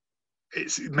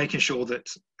it's making sure that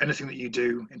anything that you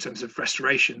do in terms of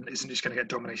restoration isn't just going to get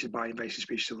dominated by invasive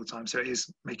species all the time. So it is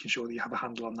making sure that you have a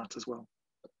handle on that as well.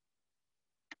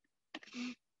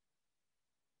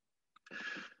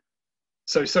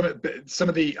 So some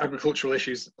of the agricultural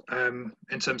issues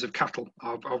in terms of cattle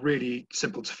are really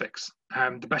simple to fix.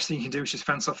 The best thing you can do is just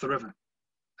fence off the river.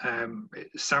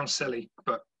 It sounds silly,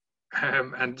 but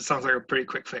and it sounds like a pretty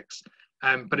quick fix,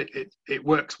 but it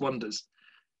works wonders.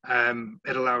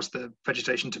 It allows the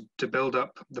vegetation to build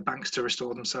up, the banks to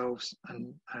restore themselves,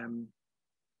 and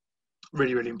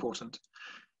really, really important.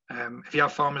 If you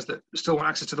have farmers that still want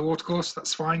access to the watercourse,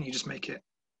 that's fine. You just make it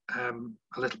a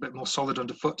little bit more solid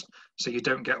underfoot, so you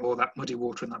don't get all that muddy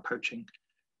water and that poaching.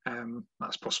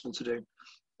 That's possible to do.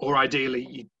 Or ideally,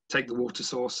 you take the water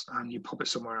source and you pop it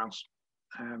somewhere else.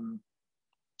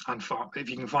 And farm. If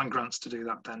you can find grants to do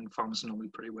that, then farmers are normally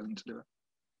pretty willing to do it.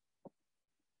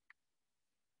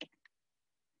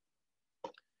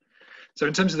 So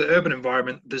in terms of the urban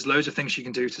environment, there's loads of things you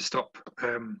can do to stop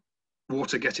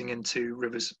water getting into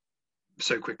rivers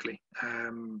so quickly.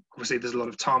 Obviously, there's a lot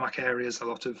of tarmac areas, a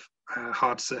lot of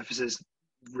hard surfaces,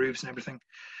 roofs and everything.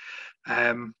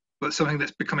 But something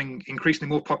that's becoming increasingly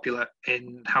more popular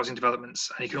in housing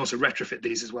developments, and you can also retrofit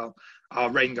these as well,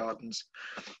 are rain gardens.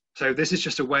 So this is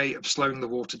just a way of slowing the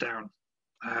water down.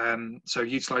 So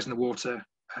utilising the water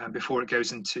before it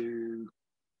goes into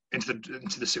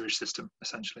the sewage system,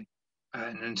 essentially,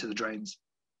 and into the drains.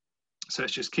 So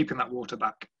it's just keeping that water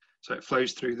back, so it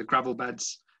flows through the gravel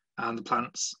beds and the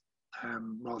plants,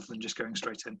 rather than just going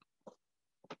straight in.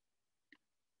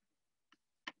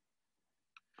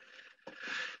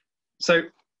 So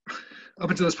up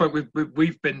until this point,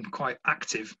 we've been quite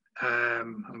active.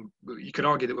 And you could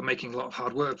argue that we're making a lot of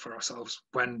hard work for ourselves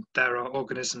when there are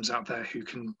organisms out there who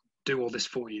can do all this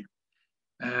for you.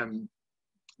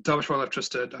 Derbyshire Wildlife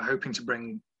Trust are hoping to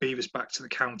bring beavers back to the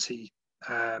county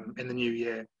in the new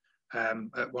year,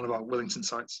 at one of our Willington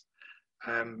sites.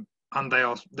 And they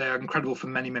are incredible for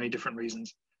many different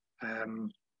reasons.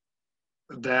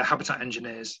 They're habitat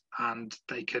engineers, and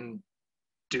they can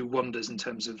do wonders in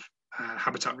terms of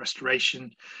habitat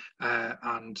restoration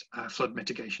and flood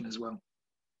mitigation as well.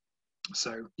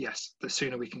 So yes, the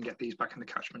sooner we can get these back in the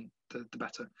catchment, the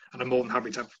better. And I'm more than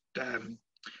happy to have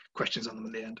questions on them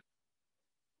at the end.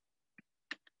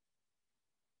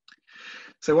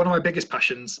 So one of my biggest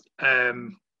passions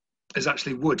is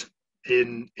actually wood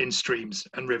in streams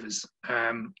and rivers.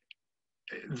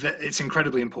 It's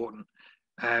incredibly important.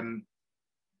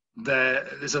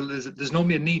 There's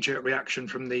normally a knee-jerk reaction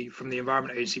from the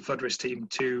Environment Agency flood risk team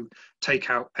to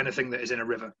take out anything that is in a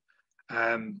river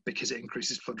because it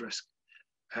increases flood risk.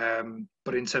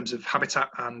 But in terms of habitat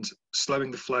and slowing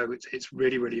the flow, it's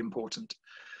really important.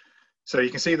 So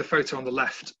you can see the photo on the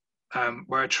left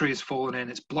where a tree has fallen in.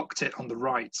 It's blocked it on the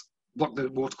right, blocked the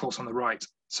watercourse on the right,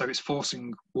 so it's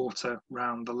forcing water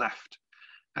round the left.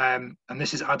 And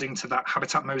this is adding to that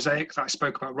habitat mosaic that I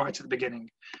spoke about right at the beginning.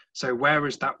 So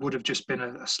whereas that would have just been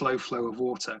a slow flow of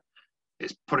water,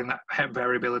 it's putting that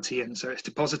variability in. So it's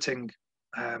depositing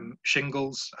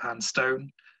shingles and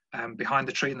stone behind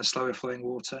the tree in the slower flowing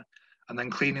water, and then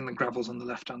cleaning the gravels on the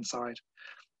left-hand side.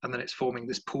 And then it's forming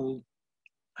this pool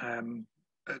at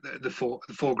the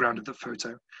foreground of the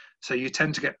photo. So you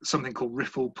tend to get something called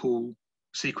riffle pool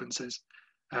sequences,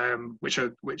 which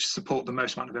support the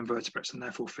most amount of invertebrates and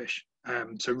therefore fish.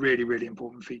 So really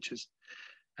important features.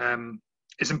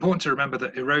 It's important to remember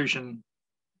that erosion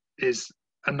is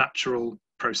a natural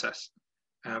process.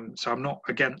 So I'm not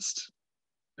against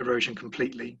erosion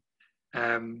completely.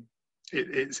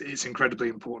 It's incredibly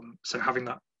important. So having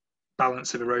that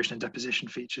balance of erosion and deposition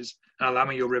features and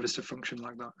allowing your rivers to function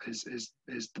like that is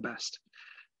the best.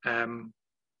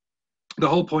 The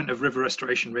whole point of river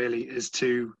restoration really is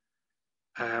to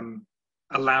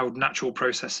allow natural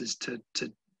processes to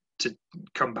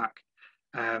come back,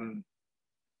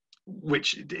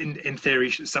 which in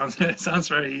theory sounds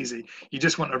very easy. You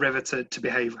just want a river to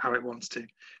behave how it wants to,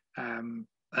 and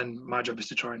my job is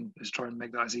to try and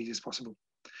make that as easy as possible.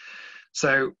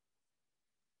 So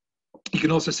you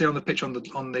can also see on the picture on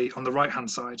the right hand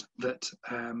side that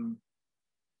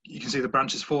you can see the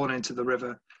branches falling into the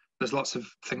river. There's lots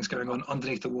of things going on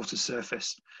underneath the water's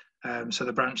surface. So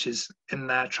the branches in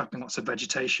there trapping lots of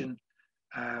vegetation,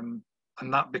 and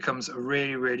that becomes a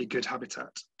really good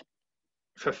habitat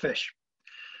for fish.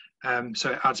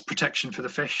 So it adds protection for the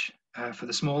fish, for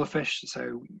the smaller fish.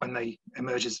 So when they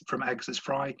emerge from eggs as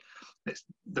fry,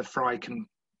 the fry can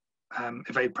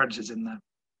evade predators in there.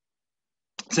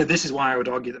 So this is why I would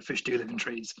argue that fish do live in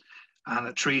trees, and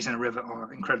that trees in a river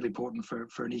are incredibly important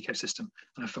for an ecosystem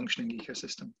and a functioning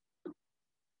ecosystem.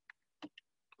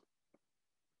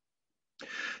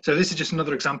 So this is just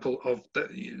another example of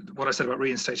what I said about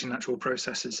reinstating natural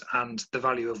processes and the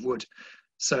value of wood.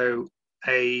 So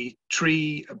a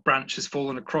branch has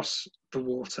fallen across the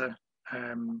water,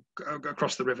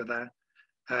 across the river there,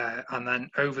 and then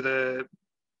over the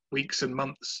weeks and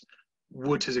months,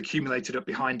 wood has accumulated up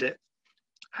behind it.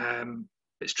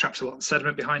 It's trapped a lot of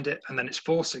sediment behind it, and then it's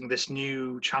forcing this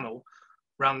new channel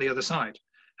around the other side.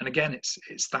 And again,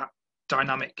 it's that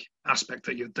dynamic aspect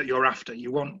that you're after.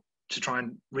 You want to try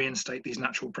and reinstate these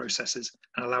natural processes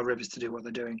and allow rivers to do what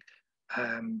they're doing,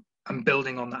 and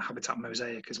building on that habitat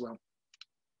mosaic as well.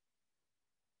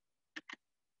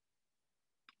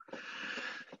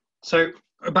 So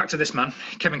back to this man,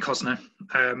 Kevin Costner.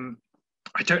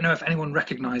 I don't know if anyone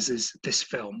recognises this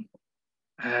film.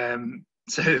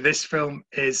 So this film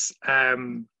is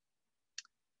called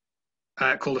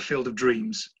A Field of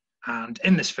Dreams. And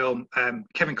in this film,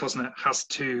 Kevin Costner has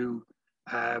to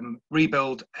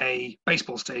rebuild a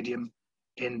baseball stadium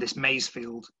in this maize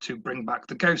field to bring back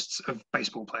the ghosts of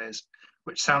baseball players,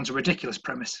 which sounds a ridiculous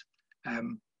premise.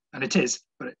 And it is,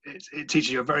 but it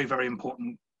teaches you a very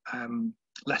important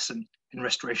lesson in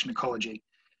restoration ecology.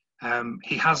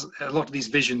 He has a lot of these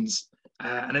visions,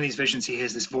 and in these visions he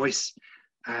hears this voice,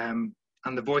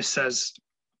 and the voice says,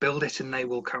 "Build it and they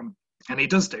will come." And he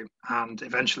does do, and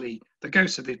eventually the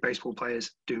ghosts of these baseball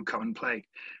players do come and play.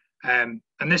 And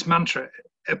this mantra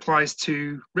applies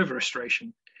to river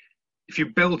restoration. If you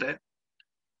build it,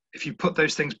 if you put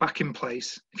those things back in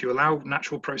place, if you allow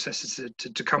natural processes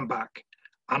to come back,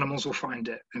 animals will find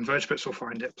it, invertebrates will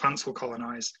find it, plants will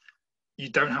colonize. You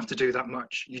don't have to do that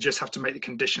much. You just have to make the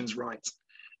conditions right.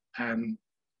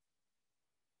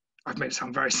 I've made it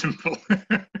sound very simple,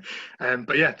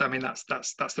 but yeah, I mean that's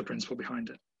the principle behind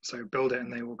it. So build it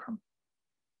and they will come.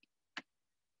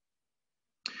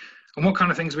 And what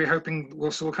kind of things are we hoping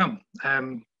will still come?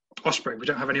 Osprey. We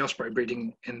don't have any osprey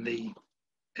breeding in the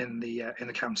in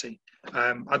the county.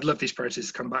 I'd love these priorities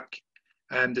to come back.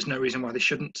 There's no reason why they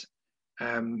shouldn't.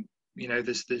 You know,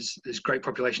 there's great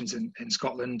populations in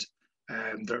Scotland.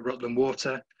 They're at Rutland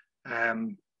Water.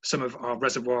 Some of our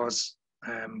reservoirs,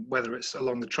 whether it's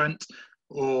along the Trent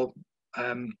or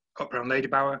up around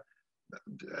Ladybower,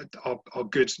 are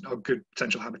good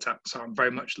potential habitat. So I'm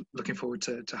very much looking forward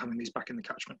to having these back in the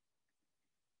catchment.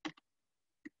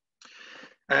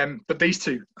 But these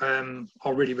two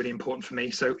are really, really important for me.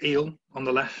 So eel on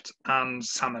the left and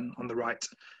salmon on the right.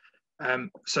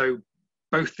 So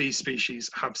both these species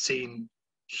have seen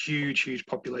huge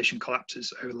population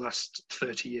collapses over the last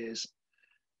 30 years.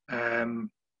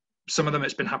 Some of them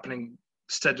it's been happening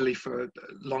steadily for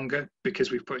longer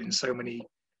because we've put in so many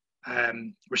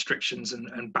restrictions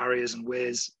and barriers and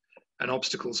weirs and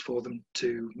obstacles for them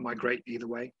to migrate either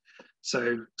way.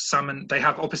 So salmon, they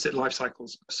have opposite life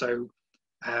cycles. So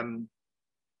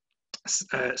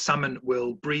salmon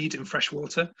will breed in fresh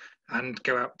water and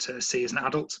go out to sea as an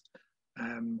adult.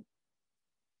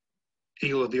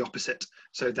 Eel are the opposite.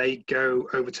 So they go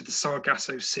over to the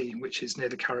Sargasso Sea, which is near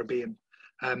the Caribbean,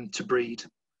 to breed.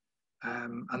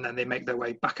 And then they make their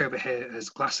way back over here as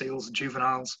glass eels,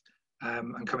 juveniles,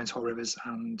 and come into our rivers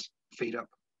and feed up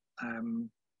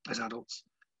as adults.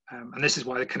 And this is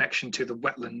why the connection to the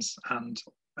wetlands and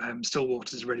still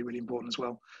waters is really, really important as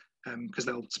well, because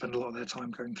they'll spend a lot of their time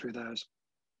going through those.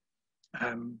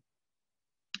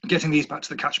 Getting these back to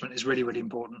the catchment is really, really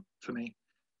important for me.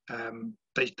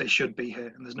 They should be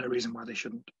here, and there's no reason why they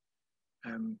shouldn't.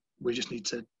 We just need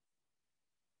to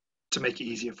make it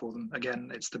easier for them. Again,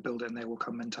 it's the build it and they will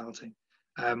come mentality.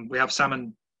 We have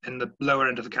salmon in the lower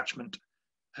end of the catchment,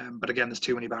 but again, there's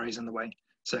too many barriers in the way.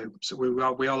 So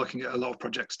we are looking at a lot of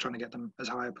projects trying to get them as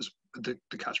high up as the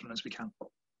catchment as we can.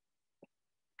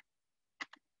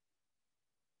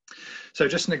 So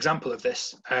just an example of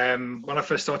this, when I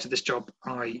first started this job,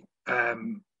 I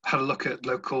had a look at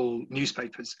local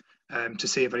newspapers to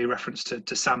see if any reference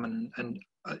to salmon and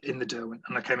in the Derwent,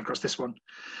 and I came across this one.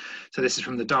 So this is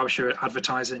from the Derbyshire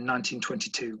Advertiser in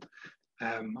 1922.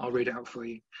 I'll read it out for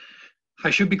you.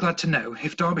 I should be glad to know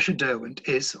if Derbyshire Derwent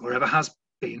is, or ever has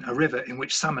been, a river in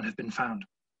which salmon have been found.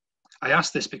 I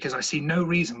ask this because I see no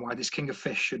reason why this king of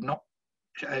fish should not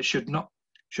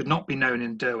be known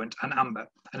in Derwent and Amber,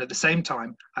 and at the same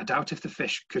time, I doubt if the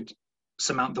fish could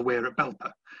surmount the weir at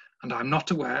Belper, and I am not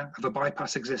aware of a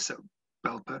bypass exists at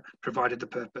Belper, provided the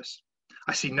purpose.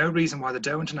 I see no reason why the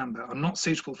Derwent and Amber are not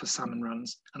suitable for salmon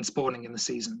runs and spawning in the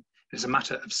season. It is a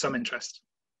matter of some interest.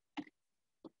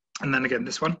 And then again,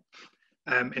 this one,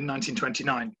 in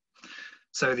 1929.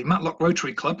 So the Matlock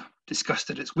Rotary Club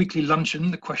discussed at its weekly luncheon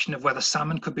the question of whether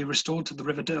salmon could be restored to the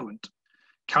River Derwent.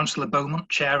 Councillor Beaumont,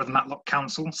 chair of the Matlock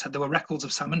Council, said there were records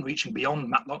of salmon reaching beyond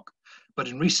Matlock, but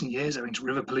in recent years, owing to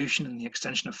river pollution and the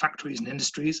extension of factories and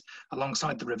industries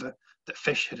alongside the river, that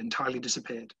fish had entirely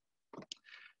disappeared.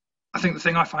 I think the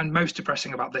thing I find most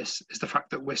depressing about this is the fact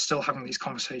that we're still having these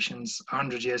conversations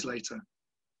 100 years later.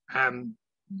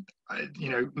 You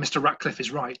know, Mr. Ratcliffe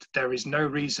is right. There is no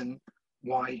reason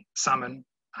why salmon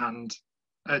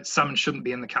shouldn't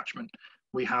be in the catchment.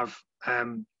 We have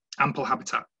ample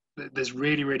habitat. There's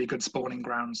really, really good spawning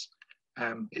grounds.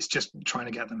 It's just trying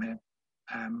to get them here.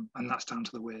 And that's down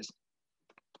to the weirs.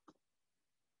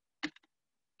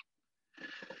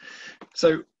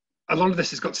 So a lot of this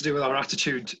has got to do with our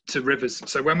attitude to rivers.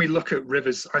 So when we look at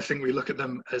rivers, I think we look at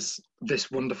them as this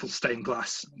wonderful stained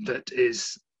glass that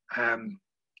is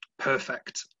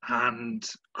perfect and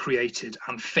created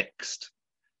and fixed.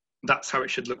 That's how it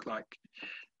should look like.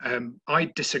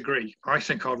 I disagree. I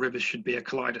think our rivers should be a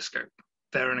kaleidoscope.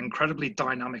 They're an incredibly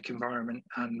dynamic environment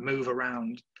and move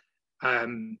around,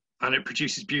 and it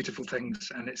produces beautiful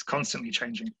things, and it's constantly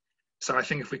changing. So I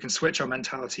think if we can switch our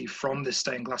mentality from this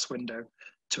stained glass window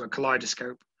to a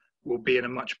kaleidoscope, we'll be in a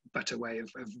much better way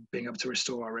of being able to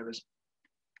restore our rivers.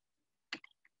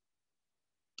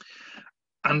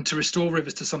 And to restore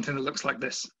rivers to something that looks like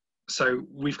this. So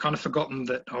we've kind of forgotten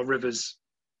that our rivers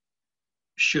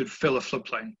should fill a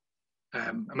floodplain.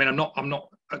 I mean,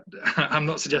 I'm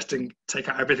not suggesting take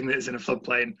out everything that is in a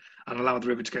floodplain and allow the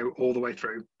river to go all the way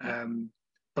through.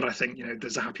 But I think, you know,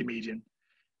 there's a happy median.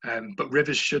 But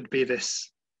rivers should be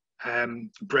this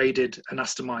braided,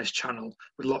 anastomized channel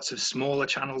with lots of smaller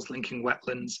channels linking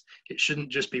wetlands. It shouldn't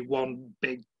just be one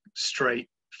big, straight,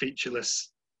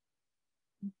 featureless,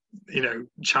 you know,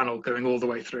 channel going all the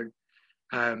way through.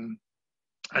 And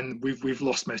we've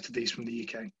lost most of these from the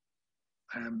UK.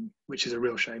 Which is a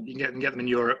real shame. You can get them in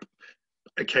Europe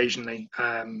occasionally,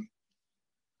 and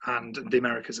the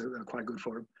Americas are quite good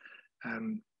for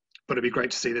them. But it'd be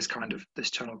great to see this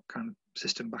channel kind of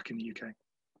system back in the UK.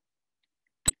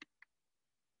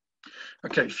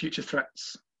 Okay, future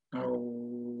threats.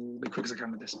 I'll be quick as I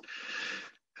can with this.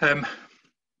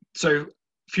 So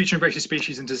future invasive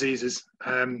species and diseases,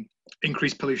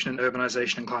 increased pollution and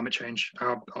urbanisation and climate change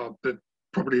are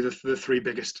probably the three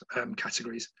biggest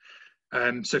categories.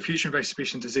 So future invasive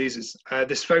species and diseases.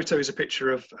 This photo is a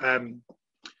picture of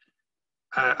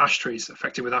ash trees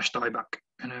affected with ash dieback.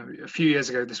 You know, a few years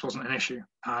ago this wasn't an issue,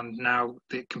 and now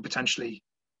it can potentially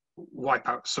wipe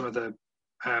out some of the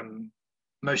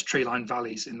most tree-lined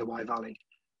valleys in the Wye Valley,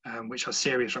 which has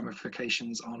serious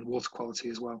ramifications on water quality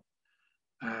as well.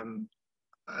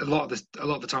 A lot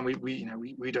of the time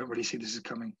we don't really see this as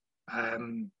coming,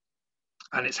 and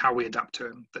it's how we adapt to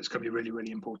them that's going to be really,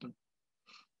 really important.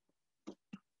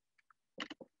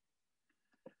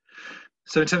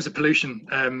 So in terms of pollution,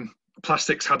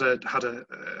 plastics had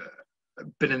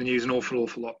been in the news an awful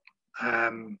lot.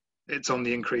 It's on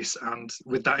the increase, and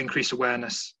with that increased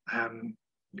awareness,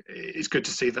 it's good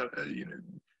to see that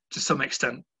to some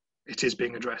extent it is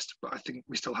being addressed. But I think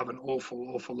we still have an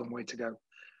awful long way to go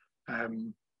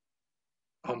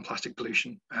on plastic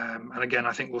pollution. And again,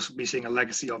 I think we'll be seeing a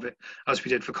legacy of it as we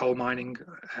did for coal mining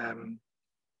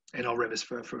in our rivers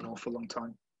for an awful long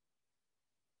time.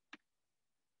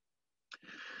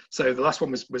 So the last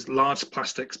one was large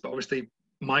plastics, but obviously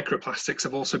microplastics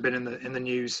have also been in the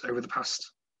news over the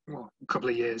past couple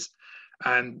of years.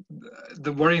 And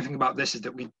the worrying thing about this is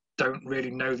that we don't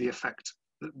really know the effect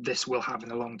that this will have in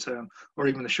the long term or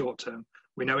even the short term.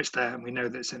 We know it's there, and we know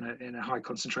that it's in a high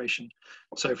concentration.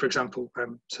 So, for example,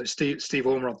 so Steve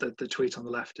Ormerod, the tweet on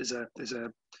the left, is a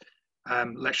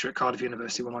lecturer at Cardiff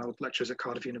University, one of my old lecturers at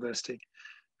Cardiff University,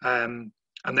 and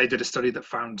they did a study that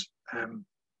found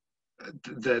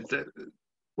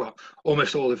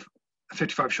almost all of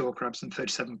 55 shore crabs and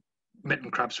 37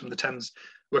 mitten crabs from the Thames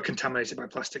were contaminated by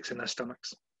plastics in their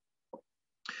stomachs.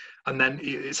 And then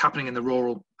it's happening in the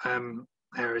rural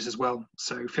areas as well.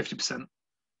 So 50%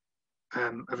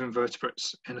 of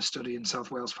invertebrates in a study in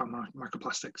South Wales found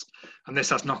microplastics, and this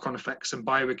has knock-on effects and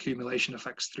bioaccumulation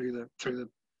effects through the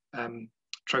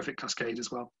trophic cascade as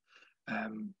well.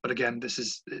 But again,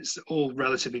 it's all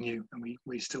relatively new, and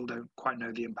we still don't quite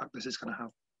know the impact this is going to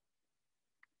have.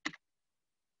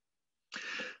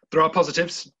 There are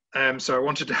positives. So I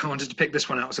wanted to pick this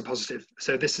one out as a positive.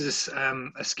 So this is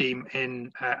a scheme in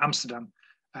Amsterdam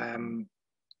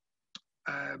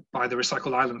by the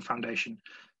Recycled Island Foundation.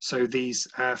 So these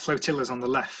flotillas on the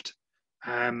left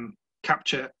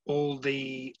capture all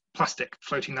the plastic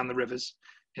floating down the rivers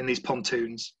in these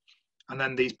pontoons, and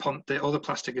then all the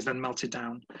plastic is then melted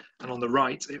down, and on the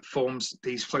right it forms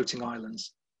these floating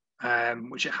islands,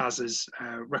 which it has as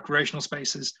recreational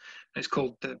spaces. It's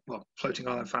called the Floating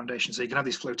Island Foundation. So you can have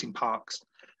these floating parks,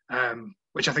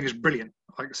 which I think is brilliant,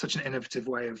 like such an innovative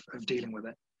way of dealing with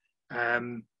it.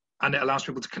 And it allows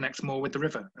people to connect more with the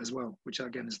river as well, which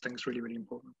again I think is really, really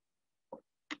important.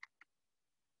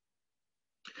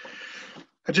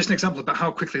 Just an example about how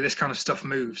quickly this kind of stuff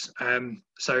moves.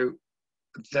 So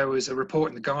there was a report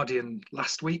in The Guardian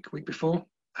week before,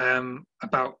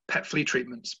 about pet flea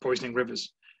treatments poisoning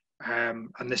rivers. And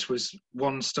this was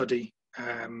one study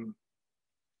done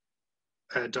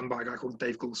by a guy called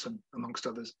Dave Goulson, amongst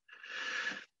others.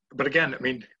 But again, I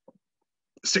mean,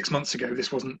 6 months ago,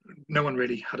 no one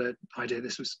really had an idea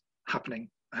this was happening.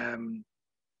 And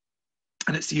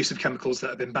it's the use of chemicals that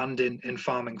have been banned in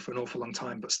farming for an awful long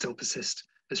time, but still persist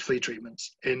as flea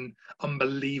treatments in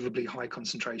unbelievably high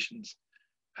concentrations.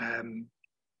 And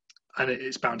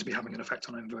it's bound to be having an effect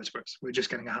on invertebrates. We're just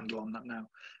getting a handle on that now.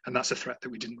 And that's a threat that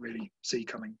we didn't really see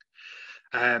coming.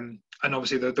 And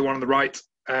obviously the one on the right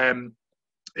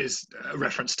is a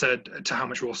reference to how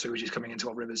much raw sewage is coming into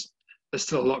our rivers. There's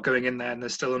still a lot going in there, and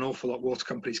there's still an awful lot water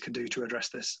companies can do to address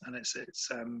this. And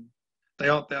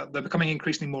they're becoming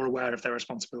increasingly more aware of their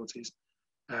responsibilities.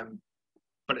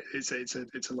 But it's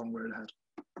a long road ahead.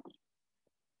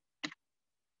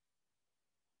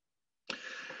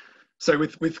 So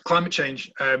with climate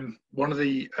change, one of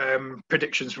the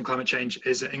predictions from climate change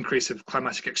is an increase of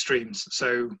climatic extremes.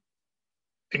 So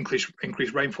increased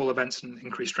rainfall events and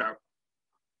increased drought.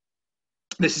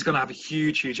 This is going to have a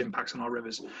huge impact on our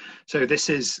rivers. So this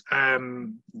is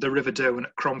the River Derwent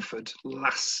at Cromford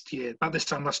about this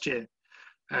time last year.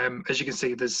 As you can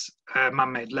see, there's a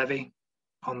man-made levee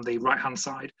on the right-hand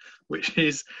side, which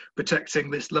is protecting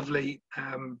this lovely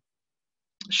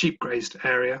sheep grazed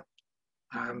area,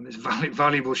 this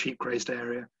valuable sheep grazed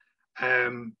area.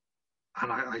 And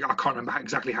I can't remember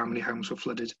exactly how many homes were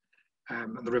flooded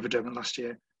at the River Derwent last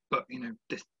year, but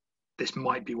this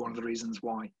might be one of the reasons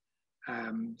why.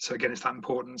 So again, it's that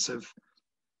importance of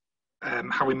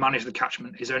how we manage the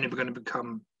catchment is only going to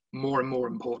become more and more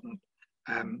important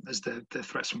as the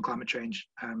threats from climate change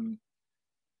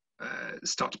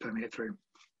start to permeate through.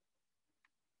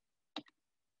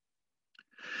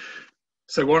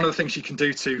 So one of the things you can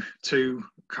do to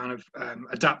kind of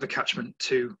adapt the catchment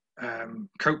to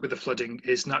cope with the flooding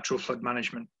is natural flood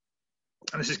management.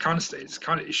 And this is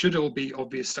it should all be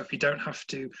obvious stuff. You don't have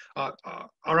to.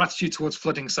 Our attitude towards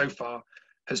flooding so far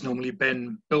has normally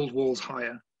been build walls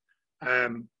higher,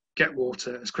 get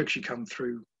water as quick as you can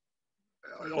through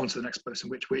onto the next person,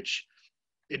 which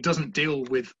it doesn't deal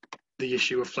with the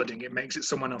issue of flooding. It makes it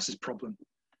someone else's problem.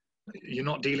 You're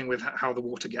not dealing with how the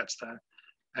water gets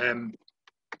there.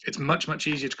 It's much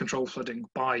easier to control flooding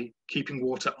by keeping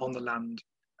water on the land.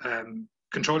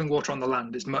 Controlling water on the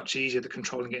land is much easier than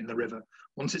controlling it in the river.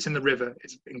 Once it's in the river,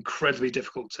 it's incredibly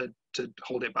difficult to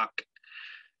hold it back.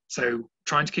 So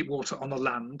trying to keep water on the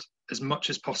land as much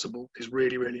as possible is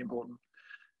really important.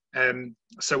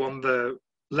 So on the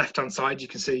left-hand side, you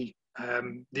can see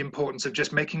the importance of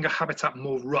just making a habitat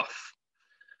more rough.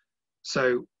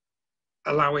 So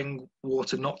allowing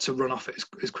water not to run off it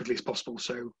as quickly as possible.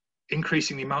 So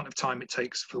increasing the amount of time it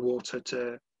takes for water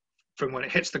from when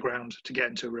it hits the ground to get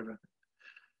into a river.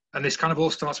 And this kind of all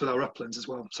starts with our uplands as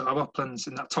well. So our uplands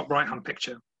in that top right-hand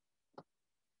picture,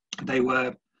 they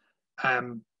were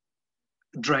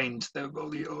drained.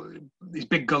 These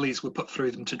big gullies were put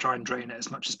through them to try and drain it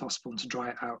as much as possible and to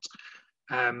dry it out,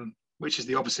 which is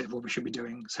the opposite of what we should be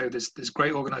doing. So there's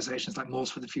great organisations like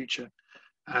Moors for the Future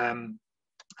and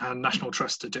National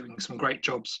Trust are doing some great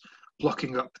jobs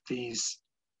blocking up these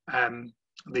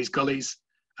gullies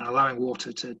and allowing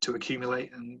water to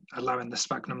accumulate and allowing the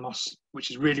sphagnum moss, which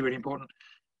is really important,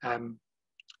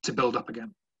 to build up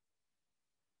again.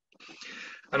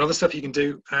 Another stuff you can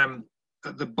do,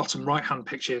 at the bottom right-hand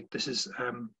picture, this is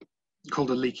called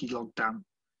a leaky log dam.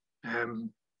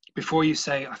 Before you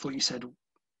say, I thought you said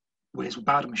weirs were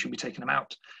bad and we should be taking them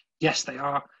out. Yes, they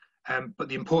are. But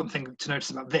the important thing to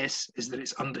notice about this is that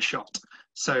it's undershot.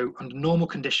 So under normal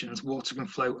conditions, water can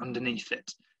flow underneath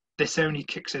it. This only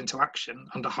kicks into action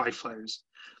under high flows.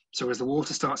 So as the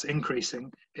water starts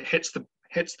increasing, it hits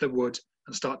the wood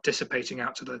and start dissipating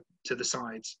out to the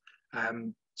sides.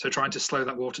 So trying to slow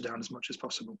that water down as much as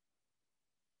possible.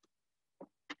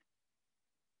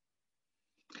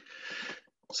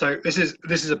 So this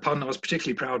is a pun I was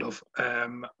particularly proud of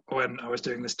when I was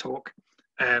doing this talk.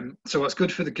 So what's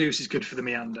good for the goose is good for the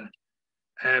meander.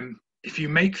 If you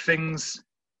make things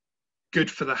good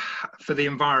for the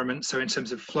environment, so in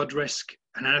terms of flood risk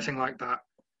and anything like that,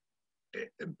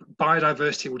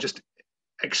 biodiversity will just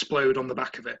explode on the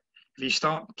back of it. If you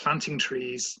start planting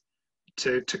trees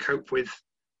to cope with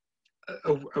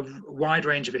a wide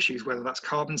range of issues, whether that's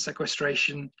carbon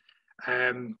sequestration,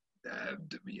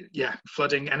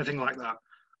 flooding, anything like that,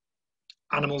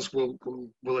 animals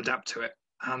will adapt to it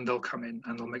and they'll come in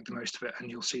and they'll make the most of it,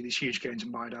 and you'll see these huge gains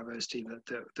in biodiversity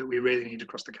that we really need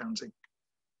across the county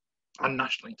and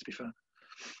nationally, to be fair.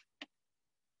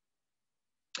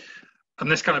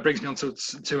 And this kind of brings me on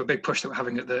to a big push that we're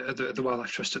having at the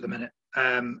Wildlife Trust at the minute.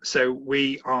 So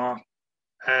we are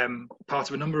part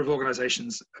of a number of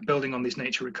organisations building on these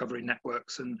nature recovery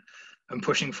networks and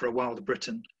pushing for a wilder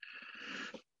Britain.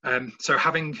 So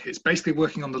it's basically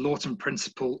working on the Lawton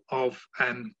principle of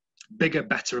bigger,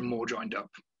 better and more joined up.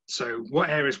 So what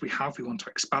areas we want to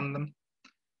expand them,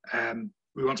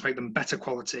 we want to make them better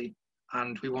quality,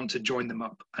 and we want to join them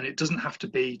up. And it doesn't have to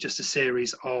be just a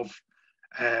series of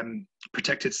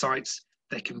protected sites.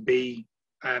 They can be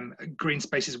green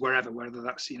spaces whether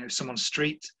that's someone's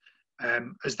street,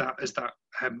 as that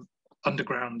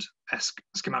underground-esque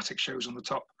schematic shows on the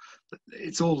top.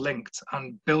 It's all linked,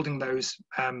 and building those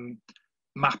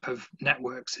map of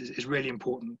networks is really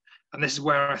important. And this is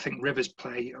where I think rivers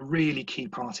play a really key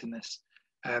part in this.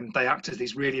 They act as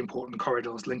these really important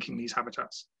corridors linking these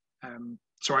habitats.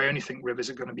 So I only think rivers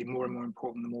are going to be more and more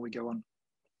important the more we go on.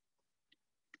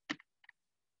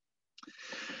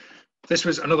 This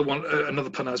was another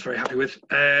pun I was very happy with.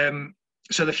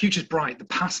 So the future's bright, the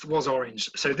past was orange.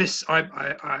 So this,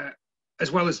 I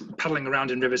as well as paddling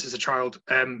around in rivers as a child,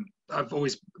 I've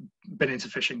always been into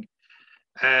fishing.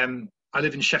 I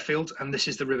live in Sheffield, and this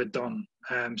is the River Don.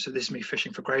 So this is me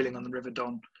fishing for grayling on the River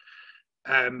Don.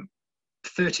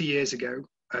 30 years ago,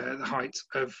 at the height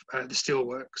of the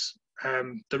steelworks,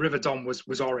 the River Don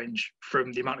was orange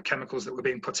from the amount of chemicals that were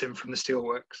being put in from the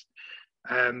steelworks.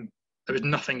 There was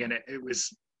nothing in it. It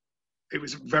was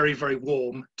very, very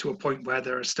warm to a point where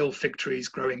there are still fig trees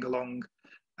growing along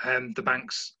the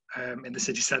banks in the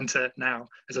city centre now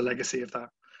as a legacy of that.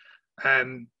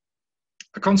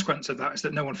 A consequence of that is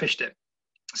that no one fished it.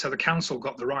 So the council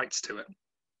got the rights to it.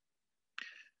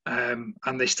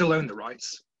 And they still own the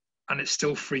rights. and it's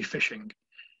still free fishing.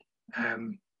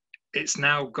 It's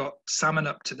now got salmon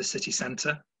up to the city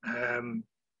centre.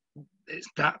 It's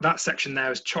that section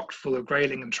there is chock full of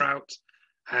grayling and trout,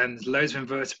 and there's loads of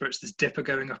invertebrates. There's dipper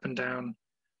going up and down.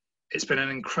 It's been an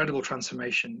incredible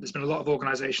transformation. There's been a lot of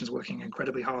organisations working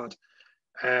incredibly hard.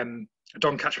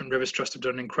 Don Catchment Rivers Trust have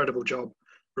done an incredible job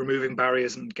removing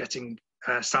barriers and getting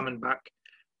salmon back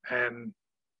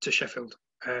to Sheffield.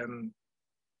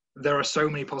 There are so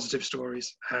many positive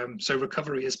stories. So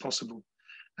recovery is possible.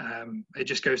 It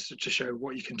just goes to show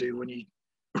what you can do when you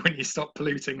stop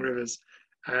polluting rivers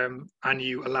and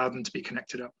you allow them to be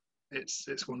connected up.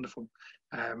 It's wonderful,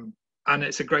 and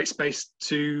it's a great space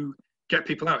to get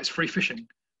people out. It's free fishing.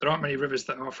 There aren't many rivers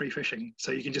that are free fishing,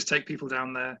 so you can just take people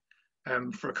down there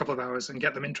for a couple of hours and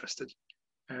get them interested.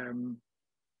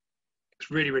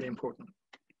 It's really, really important.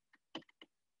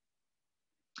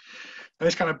 And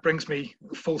this kind of brings me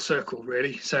full circle,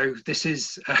 really. So this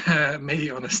is me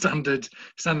on a standard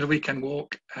weekend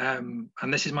walk, and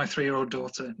this is my 3-year-old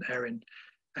daughter, Erin.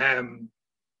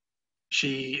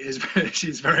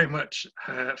 She's very much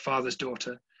her father's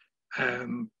daughter,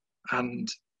 and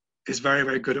is very,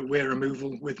 very good at weir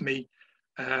removal with me,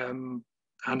 and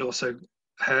also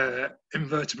her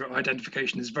invertebrate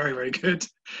identification is very, very good.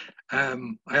 I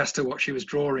asked her what she was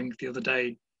drawing the other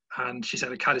day, and she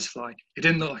said a caddisfly. It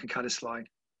didn't look like a caddisfly,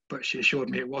 but she assured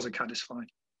me it was a caddisfly.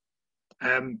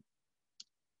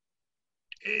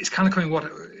 It's kind of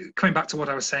coming back to what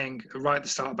I was saying right at the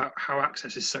start about how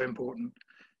access is so important.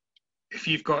 If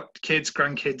you've got kids,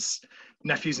 grandkids,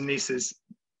 nephews and nieces,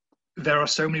 there are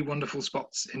so many wonderful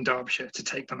spots in Derbyshire to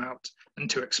take them out and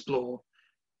to explore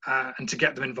and to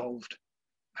get them involved.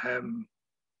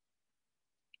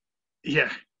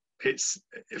 It's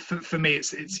for me,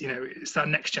 it's that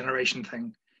next generation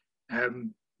thing.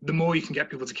 The more you can get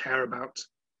people to care about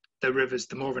their rivers,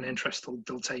 the more of an interest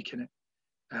they'll take in it.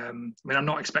 I mean, I'm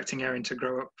not expecting Erin to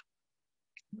grow up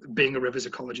being a rivers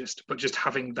ecologist, but just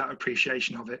having that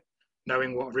appreciation of it,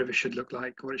 knowing what a river should look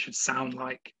like, what it should sound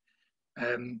like,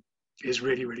 is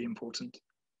really, really important.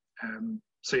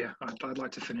 So yeah, I'd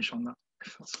like to finish on that,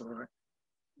 if that's all right.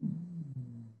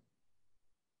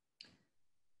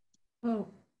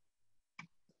 Well,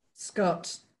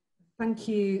 Scott, thank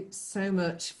you so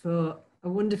much for a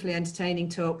wonderfully entertaining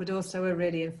talk, but also a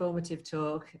really informative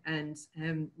talk. And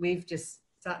we've just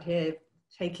sat here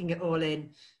taking it all in,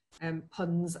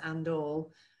 puns and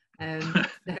all. So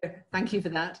thank you for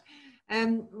that.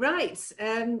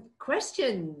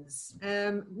 Questions.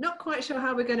 Not quite sure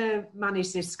how we're going to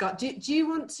manage this, Scott. Do you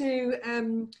want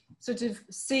to sort of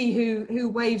see who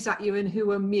waves at you and who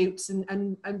unmutes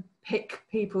and pick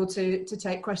people to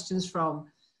take questions from?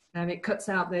 It cuts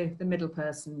out the middle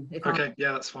person. Okay,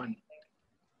 yeah, that's fine.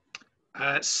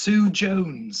 Sue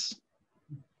Jones.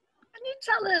 Can you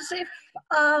tell us if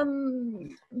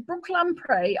brook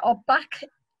lamprey are back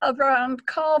around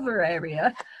Carver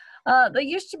area? They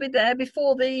used to be there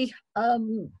before the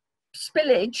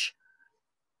spillage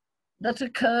that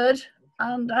occurred,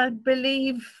 and I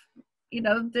believe,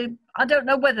 I don't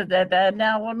know whether they're there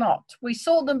now or not. We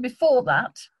saw them before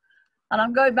that, and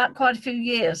I'm going back quite a few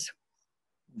years.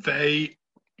 They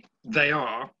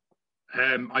are.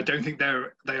 I don't think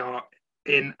they are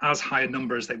in as high a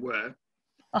number as they were.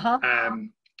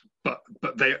 But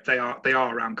they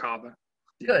are around Carver.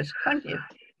 Good, thank you.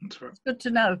 That's right. It's good to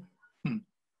know.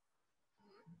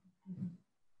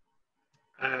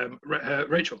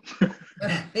 Rachel.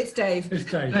 It's Dave. It's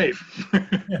Dave. Dave.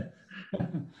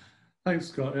 Thanks,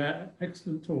 Scott.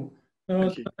 Excellent talk. I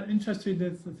was interested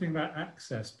in the thing about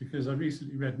access, because I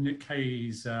recently read Nick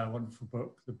Hayes' wonderful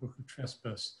book, The Book of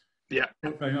Trespass. Yeah.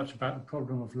 Talked very much about the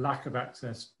problem of lack of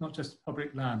access, not just to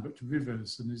public land, but to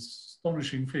rivers, and this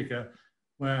astonishing figure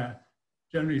where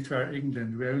generally throughout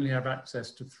England, we only have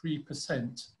access to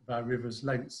 3% of our rivers'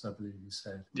 lengths, I believe you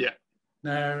said. Yeah.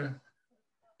 Now,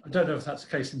 I don't know if that's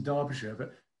the case in Derbyshire,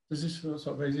 but does this sort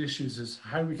of raise issues as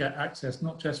how we get access,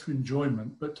 not just for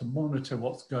enjoyment, but to monitor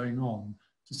what's going on,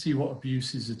 to see what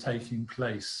abuses are taking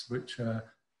place, which are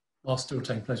still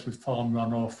taking place with farm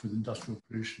runoff, with industrial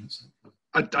pollution, etc.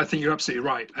 I think you're absolutely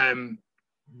right.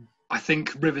 I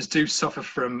think rivers do suffer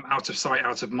from out of sight,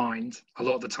 out of mind a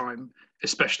lot of the time,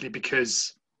 especially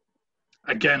because,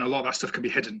 again, a lot of that stuff can be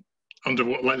hidden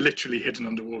underwater, like literally hidden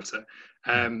underwater.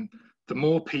 The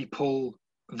more people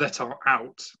that are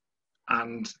out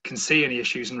and can see any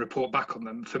issues and report back on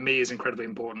them, for me, is incredibly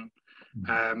important.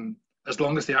 As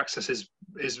long as the access is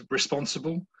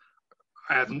responsible,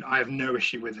 I have no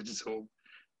issue with it at all.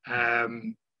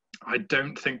 I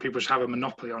don't think people should have a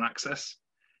monopoly on access.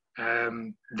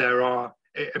 It's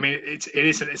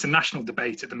a national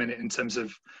debate at the minute in terms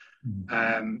of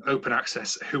open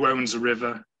access. Who owns a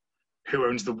river? Who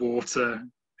owns the water?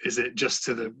 Is it just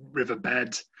to the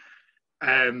riverbed?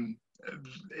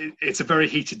 It's a very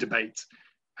heated debate.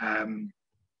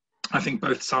 I think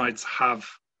both sides have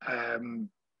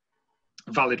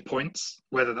valid points,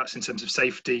 whether that's in terms of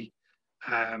safety,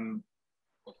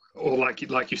 or like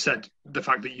you said, the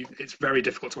fact that it's very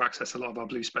difficult to access a lot of our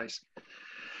blue space.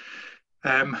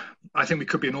 I think we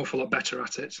could be an awful lot better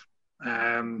at it,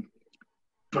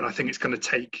 but I think it's going to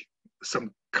take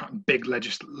some kind of big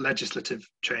legislative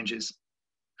changes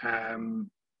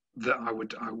that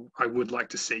I would like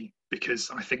to see, because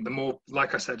I think the more,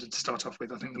 like I said to start off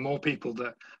with, I think the more people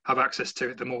that have access to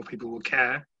it, the more people will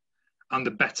care, and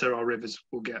the better our rivers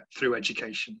will get through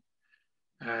education,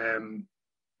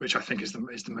 which I think is the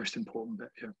most important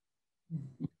bit. Yeah.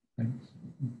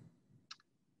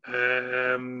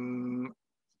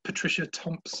 Patricia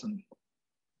Thompson.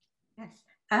 Yes.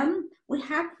 We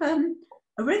have a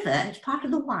river as part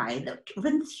of the Wye that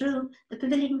runs through the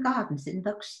Pavilion Gardens in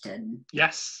Buxton.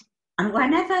 Yes. And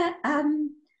whenever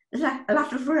there's a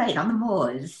lot of rain on the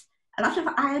moors, a lot of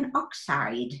iron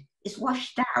oxide is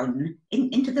washed down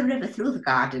into the river through the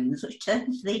gardens, which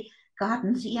turns the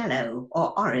gardens yellow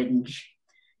or orange.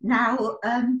 Now,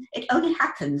 it only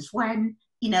happens when,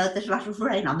 there's a lot of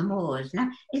rain on the moors. Now,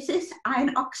 is this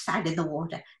iron oxide in the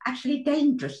water actually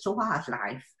dangerous to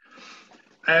wildlife?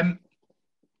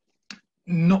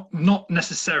 Not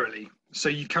necessarily. So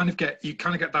you kind of get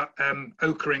that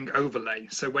ochre ring overlay.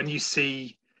 So when you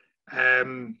see,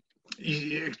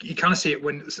 you kind of see it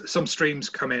when some streams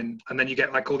come in, and then you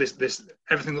get like all this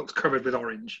everything looks covered with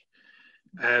orange.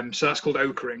 So that's called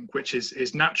ochre ring, which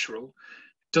is natural.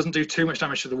 Doesn't do too much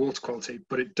damage to the water quality,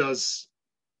 but it does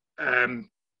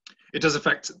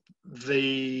affect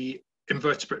the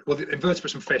invertebrate. Well, the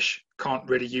invertebrates and fish can't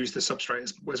really use the substrate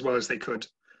as well as they could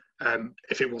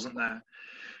if it wasn't there.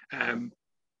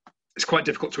 It's quite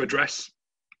difficult to address,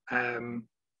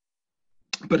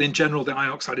 but in general, the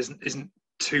iron oxide isn't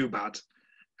too bad.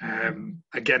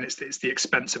 Again, it's the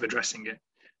expense of addressing it.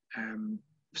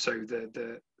 So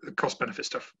the cost benefit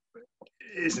stuff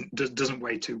doesn't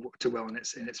weigh too well in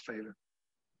its favour.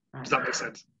 Does that make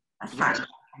sense? That's fine.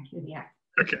 Thank you. Yeah.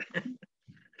 Okay.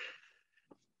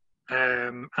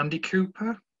 Andy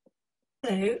Cooper.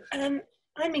 So,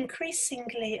 I'm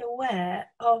increasingly aware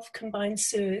of combined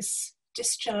sewers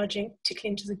discharging,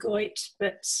 particularly into the Goit,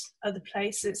 but other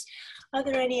places. Are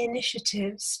there any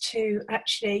initiatives to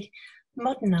actually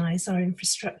modernise our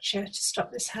infrastructure to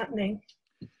stop this happening?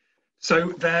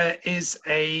 So there is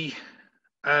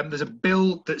there's a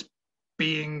bill that's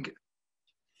being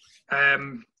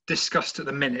discussed at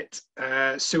the minute,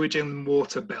 sewage and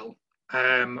water bill,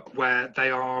 where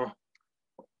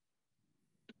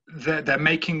they're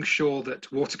making sure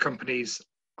that water companies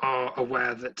are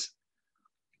aware that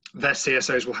their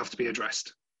CSOs will have to be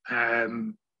addressed.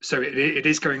 So it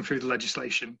is going through the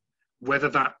legislation. Whether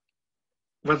that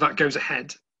goes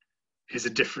ahead is a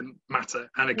different matter.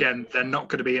 And again, they're not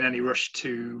going to be in any rush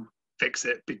to fix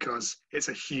it because it's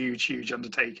a huge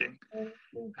undertaking.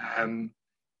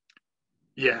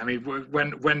 Yeah, I mean,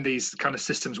 when these kind of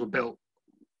systems were built,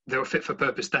 they were fit for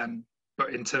purpose then,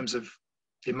 but in terms of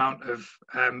the amount of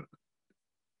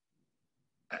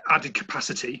added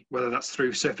capacity, whether that's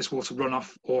through surface water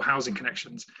runoff or housing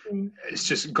connections, it's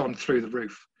just gone through the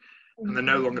roof, and they're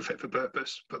no longer fit for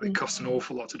purpose, but they cost an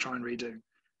awful lot to try and redo.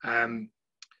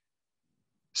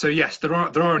 So yes, there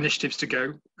are initiatives to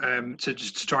go to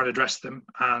try and address them,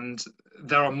 and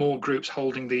there are more groups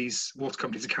holding these water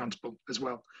companies accountable as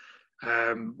well,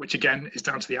 which again is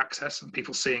down to the access and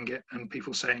people seeing it and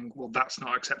people saying, well, that's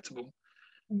not acceptable.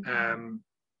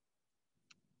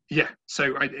 Yeah,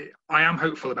 so I am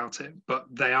hopeful about it, but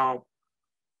they are,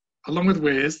 along with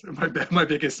weirs, my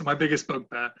biggest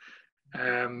bugbear.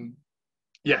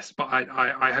 Yes, but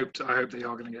I hope they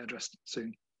are going to get addressed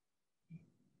soon.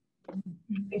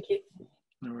 Thank you.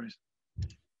 No worries.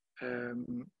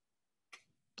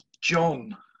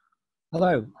 John.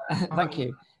 Hello, thank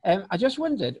you. I just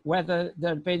wondered whether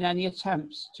there had been any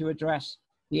attempts to address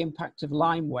the impact of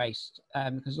lime waste,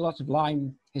 because a lot of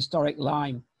historic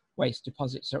lime waste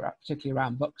deposits are particularly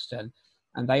around Buxton,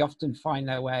 and they often find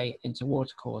their way into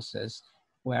watercourses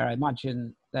where I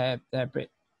imagine they're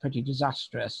pretty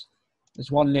disastrous.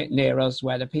 There's one near us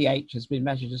where the pH has been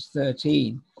measured as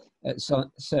 13 at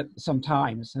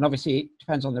sometimes, and obviously it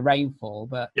depends on the rainfall,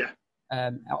 but yeah,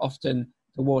 often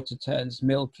the water turns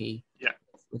milky, yeah,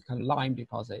 with kind of lime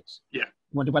deposits. Yeah.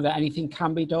 I wonder whether anything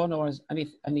can be done, or has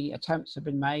any attempts have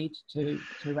been made to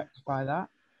rectify that?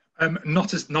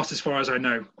 Not as far as I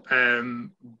know,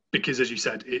 because as you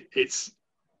said, it's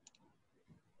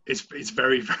it's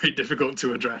very, very difficult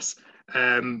to address.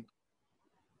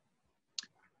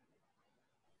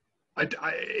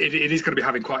 It is going to be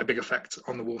having quite a big effect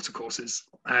on the watercourses,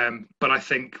 but I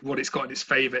think what it's got in its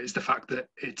favour is the fact that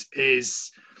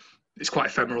it's quite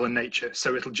ephemeral in nature,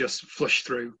 so it'll just flush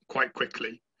through quite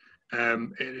quickly.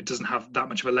 It doesn't have that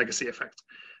much of a legacy effect.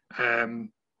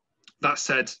 That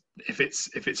said, if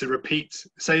it's a repeat,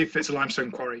 say if it's a limestone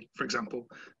quarry, for example,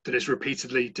 that is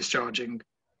repeatedly discharging,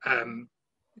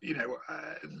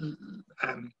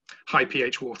 high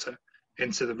pH water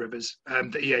into the rivers,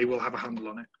 the EA will have a handle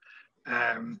on it.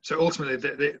 So ultimately,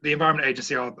 the Environment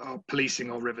Agency are policing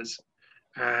our rivers.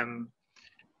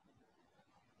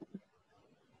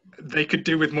 They could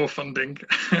do with more funding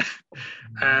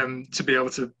to be able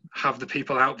to have the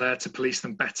people out there to police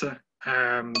them better.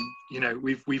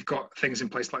 We've got things in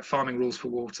place like farming rules for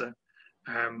water.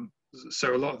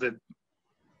 So a lot of the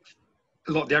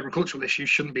agricultural issues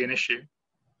shouldn't be an issue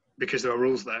because there are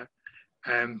rules there.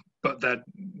 But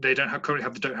they don't have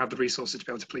the resources to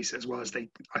be able to police it as well as I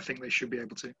think they should be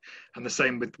able to. And the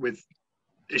same with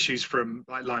issues from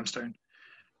like limestone.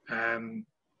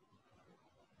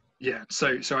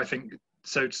 So I think,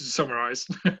 so to summarise,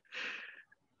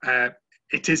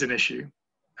 it is an issue,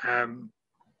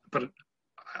 but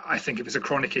I think if it's a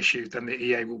chronic issue, then the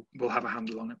EA will have a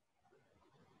handle on it.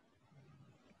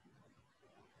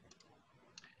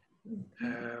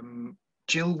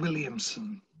 Jill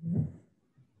Williamson.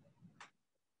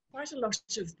 Quite a lot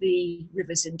of the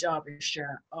rivers in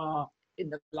Derbyshire are in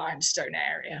the limestone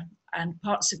area, and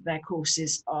parts of their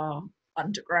courses are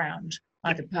underground,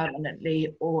 either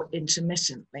permanently or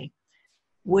intermittently.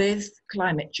 With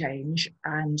climate change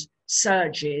and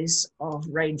surges of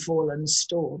rainfall and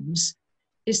storms,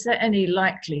 is there any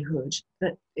likelihood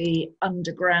that the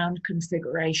underground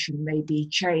configuration may be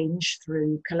changed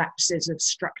through collapses of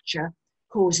structure,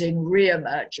 causing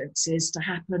re-emergences to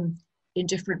happen in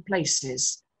different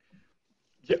places?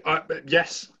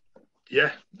 Yes.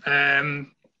 Yeah.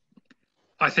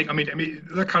 I think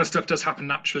that kind of stuff does happen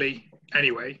naturally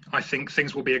anyway. I think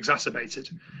things will be exacerbated.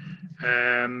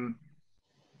 I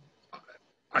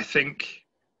think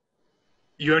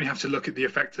you only have to look at the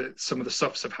effect that some of the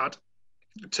SUFs have had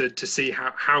to see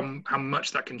how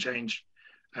much that can change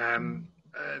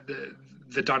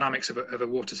the dynamics of a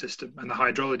water system and the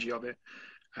hydrology of it.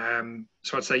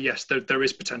 So I'd say yes, there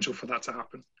is potential for that to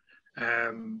happen.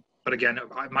 But again,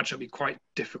 I imagine it'll be quite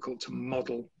difficult to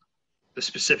model the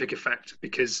specific effect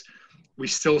because we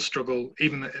still struggle,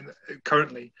 even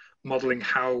currently, modelling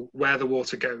where the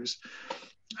water goes.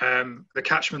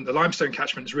 The limestone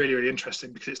catchment is really, really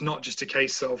interesting because it's not just a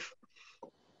case of,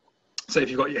 say, if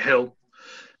you've got your hill,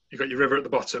 you've got your river at the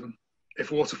bottom.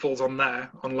 If water falls on there,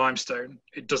 on limestone,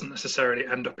 it doesn't necessarily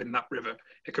end up in that river.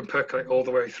 It can percolate all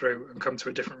the way through and come to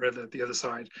a different river the other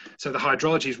side. So the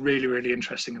hydrology is really, really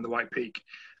interesting in the White Peak,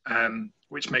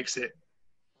 which makes it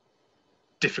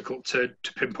difficult to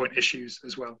pinpoint issues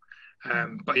as well.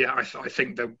 But yeah, I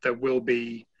think there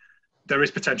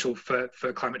is potential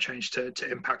for climate change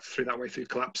to impact through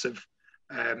collapse of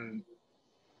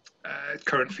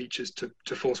current features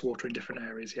to force water in different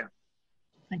areas. Yeah.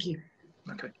 Thank you.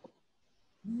 Okay.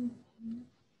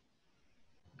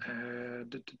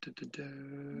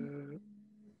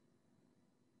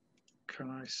 Can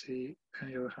I see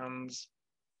any other hands?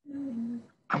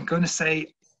 I'm going to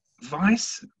say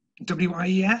Vice,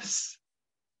 W-I-E-S.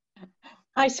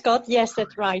 Hi, Scott. Yes,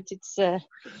 that's right. It's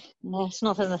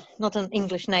not an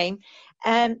English name.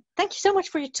 Thank you so much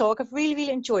for your talk. I've really,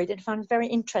 really enjoyed it. I found it very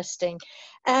interesting.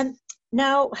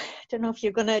 Now, I don't know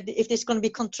if this is going to be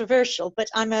controversial, but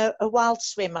I'm a wild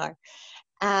swimmer.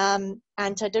 And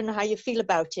I don't know how you feel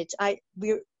about it.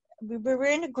 We're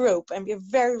in a group and we're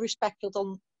very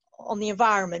respectful on the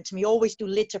environment. And we always do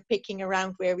litter picking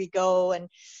around where we go and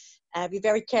we're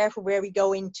very careful where we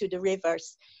go into the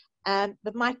rivers.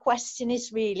 But my question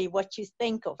is really what you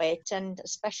think of it, and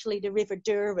especially the River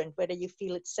Derwent, whether you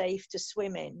feel it's safe to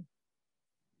swim in.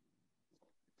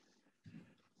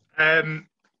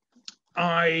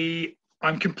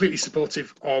 I'm completely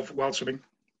supportive of wild swimming.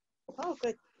 Oh,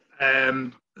 good.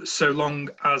 So long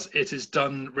as it is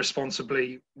done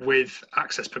responsibly with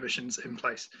access permissions in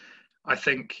place. I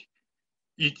think,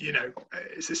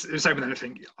 it's the same with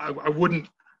anything. I wouldn't,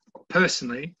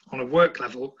 personally, on a work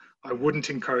level, I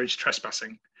wouldn't encourage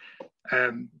trespassing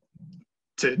to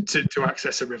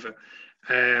access a river.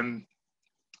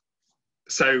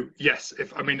 So yes,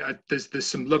 there's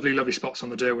some lovely spots on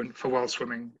the Derwent for wild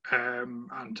swimming,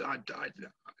 and I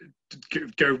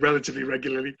go relatively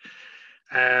regularly,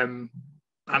 and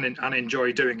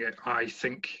enjoy doing it. I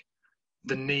think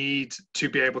the need to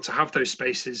be able to have those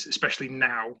spaces, especially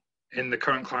now in the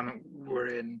current climate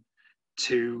we're in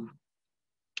to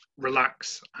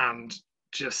relax and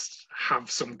just have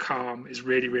some calm is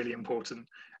really, really important.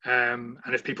 And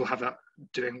if people have that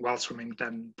doing while swimming,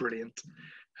 then brilliant.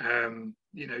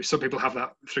 You know, some people have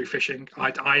that through fishing.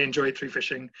 I enjoy it through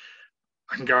fishing.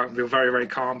 I can go out and feel very, very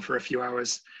calm for a few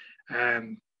hours.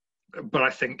 But I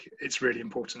think it's really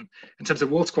important. In terms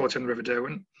of water quality on the River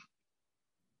Derwent,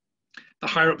 the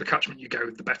higher up the catchment you go,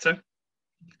 the better.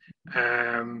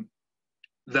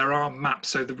 There are maps,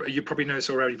 so you probably know this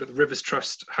already, but the Rivers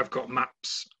Trust have got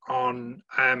maps on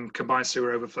combined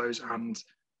sewer overflows and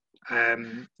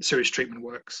sewage treatment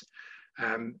works.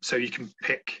 So you can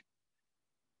pick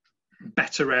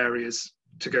better areas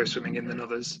to go swimming in than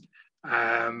others.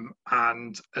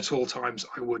 And at all times,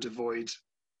 I would avoid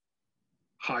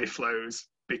high flows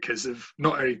because of,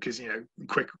 not only because, you know,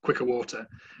 quicker water,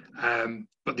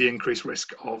 but the increased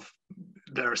risk of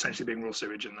there essentially being raw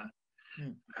sewage in there.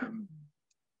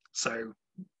 So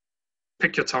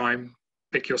pick your time,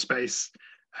 pick your space,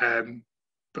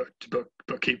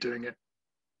 but keep doing it.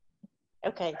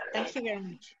 Okay, thank you very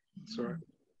much. That's all right.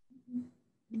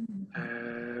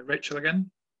 Rachel again?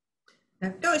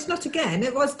 No, it's not again.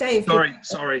 It was Dave.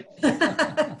 Sorry.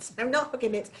 I'm not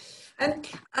hugging it. And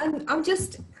I'm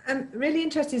just really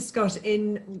interested, Scott,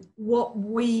 in what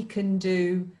we can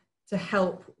do to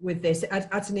help with this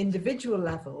at an individual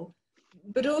level,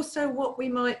 but also what we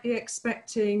might be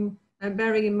expecting, and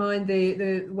bearing in mind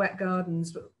the wet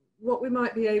gardens, what we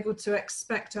might be able to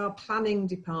expect our planning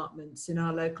departments in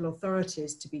our local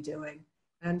authorities to be doing.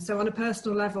 And so on a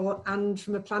personal level and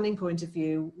from a planning point of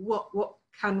view, what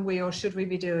can we or should we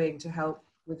be doing to help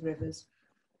with rivers?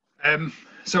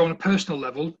 So on a personal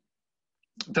level,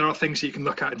 there are things you can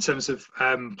look at in terms of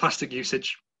plastic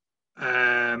usage,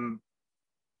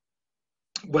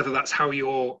 whether that's how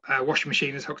your washing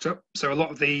machine is hooked up. So a lot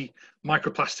of the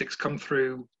microplastics come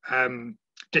through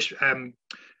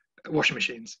washing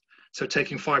machines. So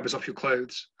taking fibres off your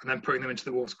clothes and then putting them into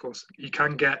the watercourse. You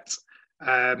can get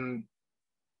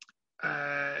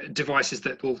devices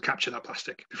that will capture that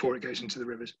plastic before it goes into the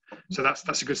rivers. So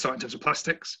that's a good start in terms of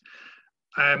plastics.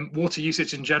 Water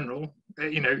usage in general,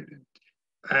 you know,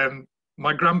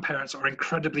 my grandparents are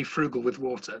incredibly frugal with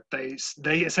water. They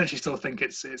essentially still think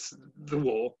it's the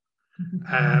war,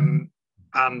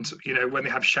 and you know, when they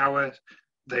have shower,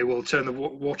 they will turn the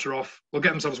water off. Will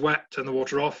get themselves wet, turn the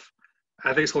water off. I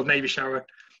think it's called Navy shower,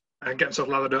 and get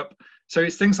themselves lathered up. So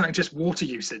it's things like just water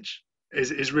usage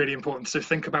is really important. So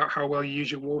think about how well you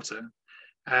use your water,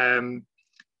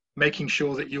 making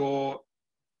sure that you're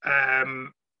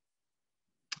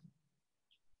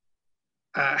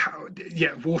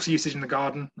water usage in the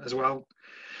garden as well.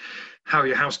 How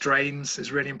your house drains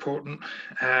is really important.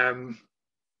 And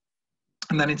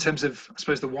then in terms of, I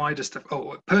suppose, the wider stuff,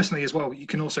 personally as well, you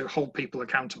can also hold people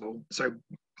accountable. So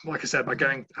like I said, by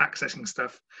accessing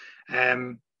stuff,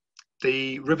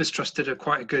 the Rivers Trust did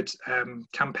quite a good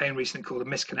campaign recently called the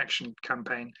Misconnection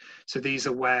campaign. So these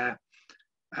are where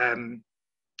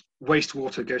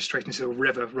wastewater goes straight into a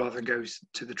river rather than goes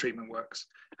to the treatment works.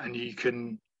 And you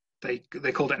can, they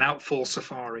called it an outfall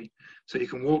safari. So you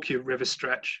can walk your river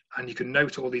stretch and you can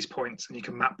note all these points and you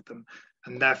can map them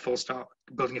and therefore start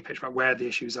building a picture about where the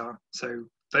issues are. So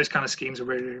those kind of schemes are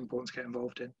really, really important to get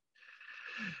involved in.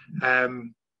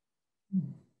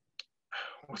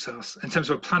 What else? In terms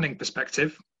of a planning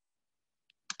perspective,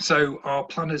 so our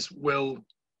planners will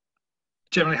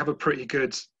generally have a pretty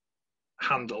good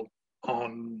handle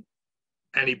on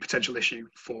any potential issue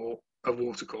for a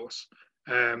watercourse.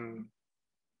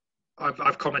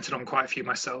 I've commented on quite a few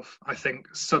myself. I think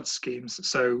SUD schemes,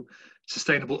 so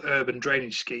sustainable urban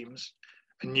drainage schemes,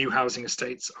 and new housing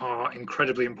estates are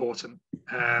incredibly important.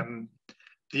 The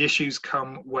issues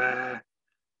come where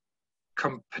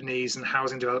companies and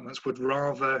housing developments would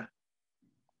rather,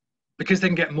 because they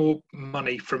can get more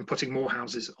money from putting more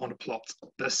houses on a plot,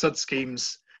 the SUD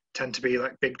schemes tend to be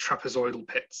like big trapezoidal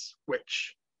pits,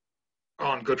 which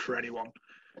aren't good for anyone.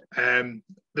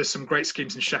 There's some great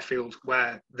schemes in Sheffield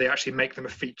where they actually make them a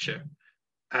feature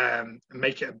and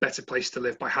make it a better place to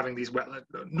live by having these wetland,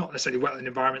 not necessarily wetland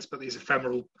environments, but these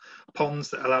ephemeral ponds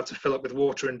that are allowed to fill up with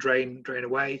water and drain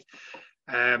away.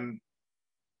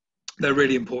 They're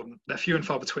really important. They're few and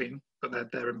far between,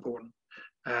 but they're important.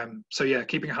 So yeah,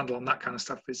 keeping a handle on that kind of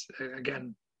stuff is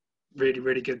again really,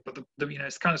 really good. But you know,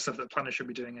 it's the kind of stuff that planners should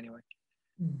be doing anyway.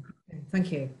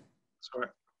 Thank you. Sorry.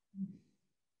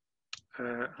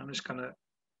 I'm just gonna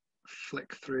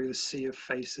flick through the sea of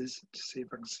faces to see if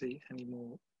I can see any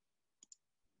more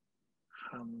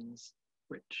hands,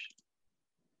 which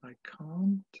I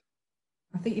can't.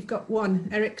 I think you've got one,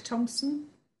 Eric Thompson.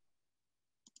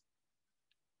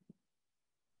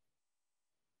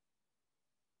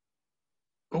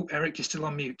 Oh, Eric, you're still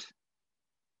on mute.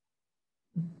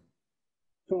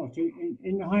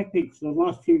 In the High Peak for the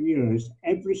last few years,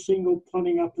 every single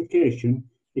planning application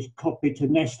is copied to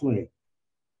Nestle.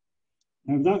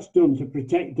 Now that's done to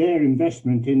protect their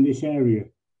investment in this area.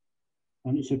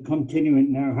 And it's a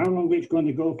continuing now. How long it's going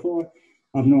to go for,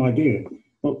 I've no idea.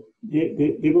 But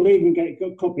they will even get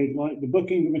copied, like the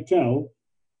Buckingham Hotel,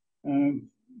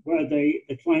 where the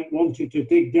client wanted to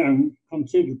dig down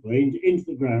considerably into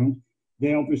the ground.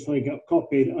 They obviously got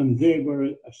copied, and they were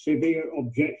a severe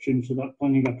objection to that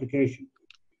planning application.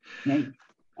 Now,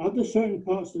 are there certain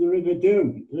parts of the River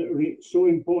Derwent that are so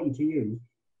important to you?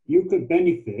 You could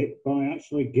benefit by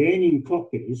actually gaining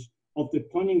copies of the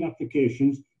planning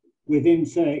applications within,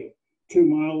 say, 2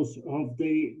 miles of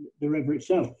the river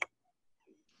itself.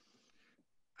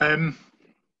 So I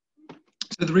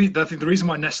think the reason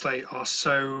why Nestle are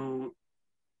so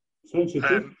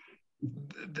sensitive.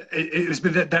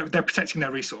 They're protecting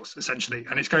their resource essentially,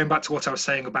 and it's going back to what I was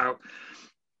saying about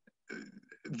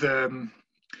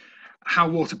how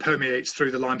water permeates through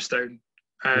the limestone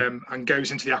and goes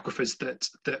into the aquifers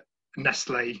that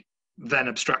Nestle then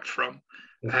abstract from.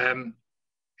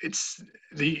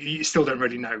 You still don't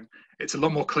really know. It's a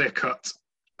lot more clear cut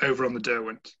over on the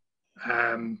Derwent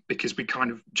because we kind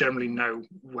of generally know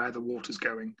where the water's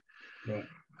going. Right.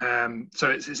 So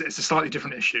it's a slightly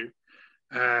different issue.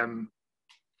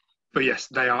 But yes,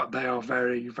 they are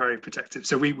very, very protective.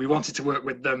 So we wanted to work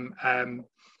with them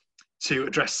to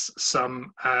address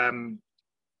some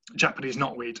Japanese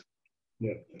knotweed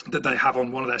that they have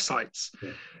on one of their sites.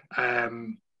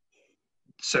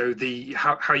 So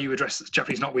how you address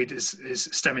Japanese knotweed is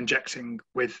stem injecting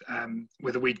with a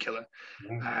weed killer,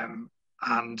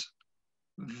 and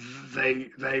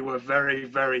they were very,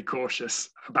 very cautious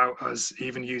about us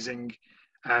even using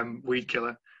weed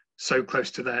killer so close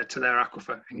to their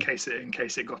aquifer in case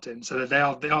it got in. So they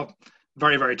are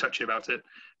very, very touchy about it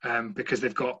because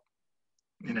they've got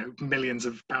millions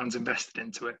of pounds invested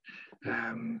into it,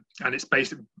 and it's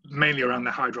based mainly around the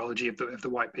hydrology of the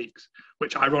White Peaks,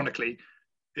 which ironically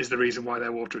is the reason why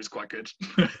their water is quite good.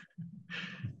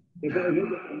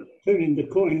 Turning the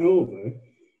coin over,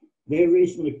 they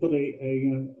recently put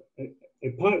a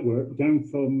pipework down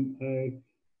from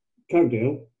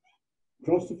Cowdale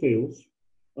across the fields,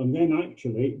 and then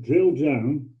actually drilled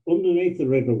down underneath the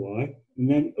River Wye and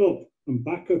then up and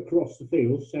back across the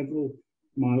fields, several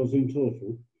miles in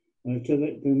total, to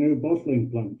the new bottling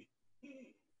plant.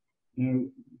 Now,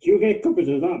 do you get copies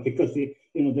of that? Because they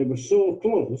were so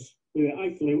close, they were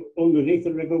actually underneath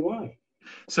the River Wye.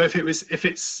 So if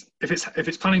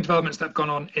it's planning developments that have gone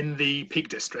on in the Peak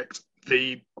District,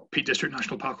 the Peak District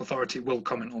National Park Authority will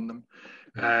comment on them,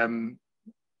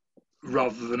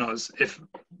 rather than us. If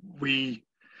we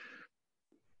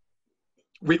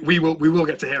will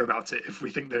get to hear about it if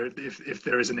we think if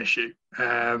there is an issue,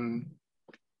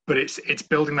 but it's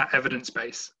building that evidence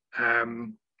base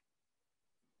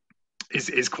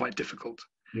is quite difficult.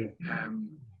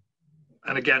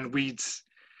 And again, we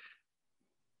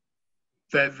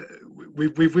have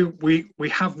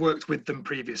worked with them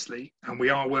previously, and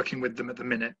we are working with them at the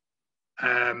minute.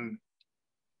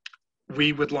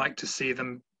 We would like to see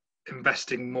them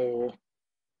investing more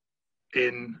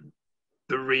in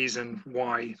the reason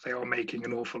why they are making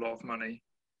an awful lot of money.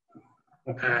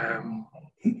 But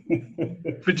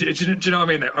do you know what I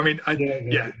mean? Though? I mean,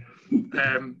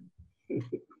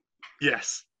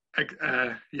 yes.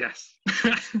 Yes.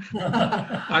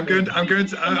 I'm going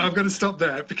to stop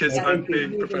there because I'm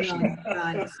being professional.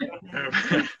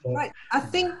 Right. I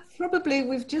think probably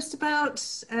we've just about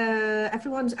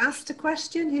everyone's asked a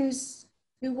question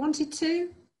who wanted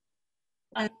to.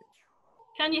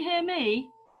 Can you hear me?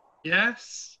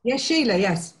 Yes. Yes, Sheila.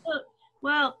 Yes.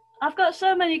 Well, I've got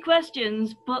so many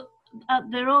questions, but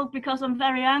they're all because I'm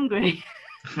very angry.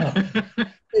 So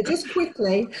just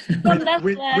quickly,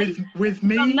 with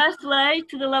me, from Nestle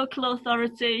to the local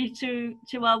authority to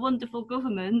our wonderful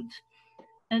government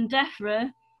and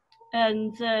DEFRA,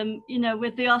 and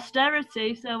with the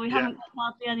austerity, so we haven't got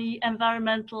hardly any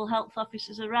environmental health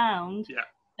officers around.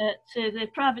 To the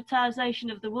privatisation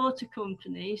of the water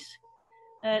companies,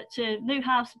 to new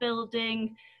house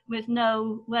building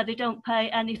where they don't pay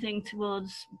anything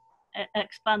towards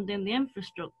expanding the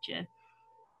infrastructure.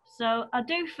 So I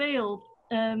do feel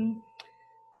I'm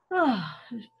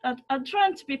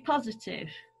trying to be positive,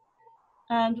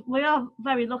 and we are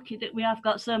very lucky that we have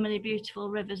got so many beautiful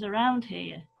rivers around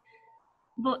here.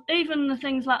 But even the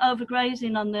things like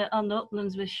overgrazing on the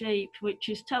uplands with sheep, which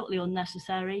is totally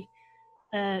unnecessary,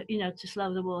 to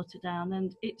slow the water down,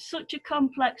 and it's such a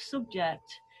complex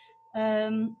subject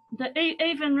that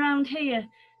even around here,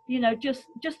 you know, just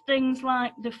things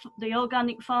like the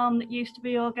organic farm that used to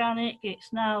be organic,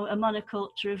 it's now a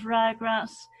monoculture of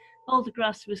ryegrass. All the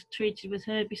grass was treated with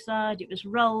herbicide, it was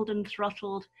rolled and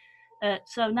throttled.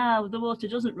 So now the water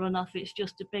doesn't run off, it's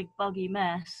just a big boggy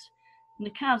mess. And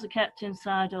the cows are kept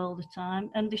inside all the time,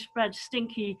 and they spread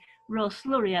stinky raw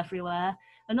slurry everywhere,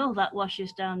 and all that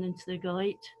washes down into the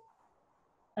Goit.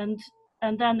 And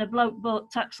then a bloke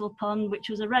bought Taxel Pond, which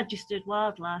was a registered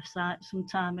wildlife site some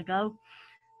time ago,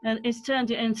 and it's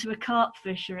turned it into a carp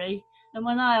fishery. And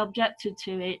when I objected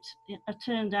to it, it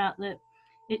turned out that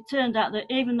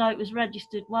even though it was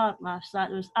registered wildlife site,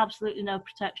 there was absolutely no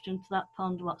protection to that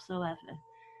pond whatsoever.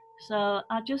 So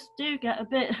I just do get a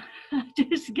bit,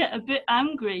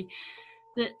 angry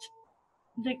that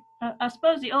I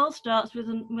suppose it all starts with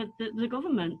the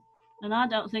government, and I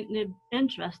don't think they're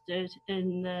interested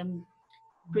in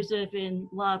preserving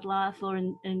wildlife or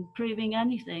in improving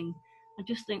anything. I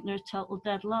just think they're a total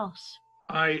dead loss.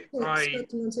 I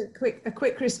want a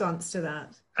quick response to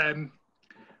that. I'm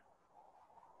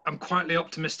quietly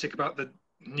optimistic about the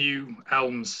new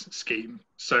ELMS scheme,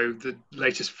 so the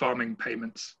latest farming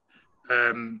payments.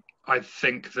 I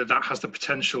think that has the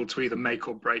potential to either make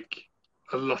or break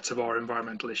a lot of our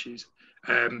environmental issues,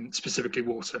 specifically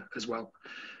water as well.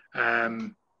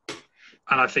 And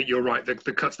I think you're right, the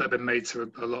cuts that have been made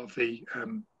to a lot of the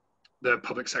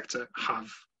public sector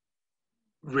have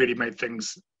really made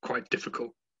things quite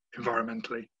difficult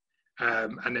environmentally.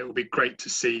 And it will be great to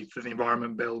see that the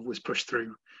Environment Bill was pushed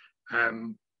through,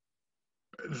 that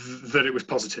it was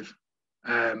positive,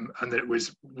 and that it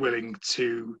was willing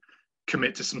to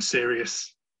commit to some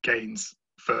serious gains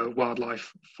for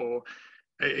wildlife.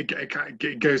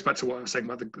 It goes back to what I was saying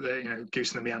about the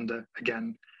goose and the meander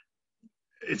again.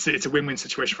 It's a win-win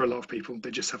situation for a lot of people. They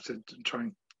just have to try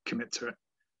and commit to it.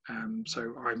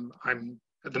 So I'm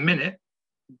at the minute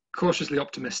cautiously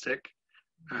optimistic,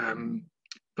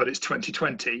 but it's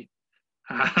 2020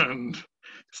 and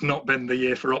it's not been the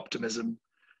year for optimism.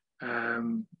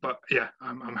 But yeah,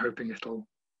 I'm hoping it'll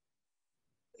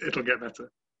get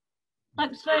better.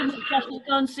 Thanks very much. I shall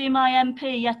go and see my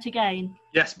MP yet again.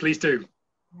 Yes, please do.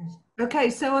 Okay,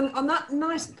 so on that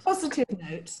nice positive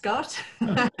note, Scott,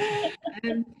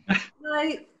 can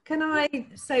I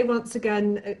say once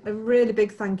again a really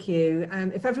big thank you.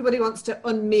 If everybody wants to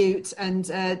unmute and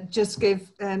just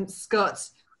give Scott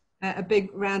a big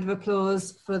round of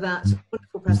applause for that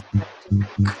wonderful presentation.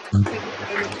 Thank you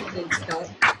very much indeed, Scott.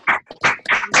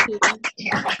 Thank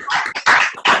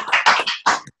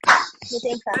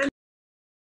you.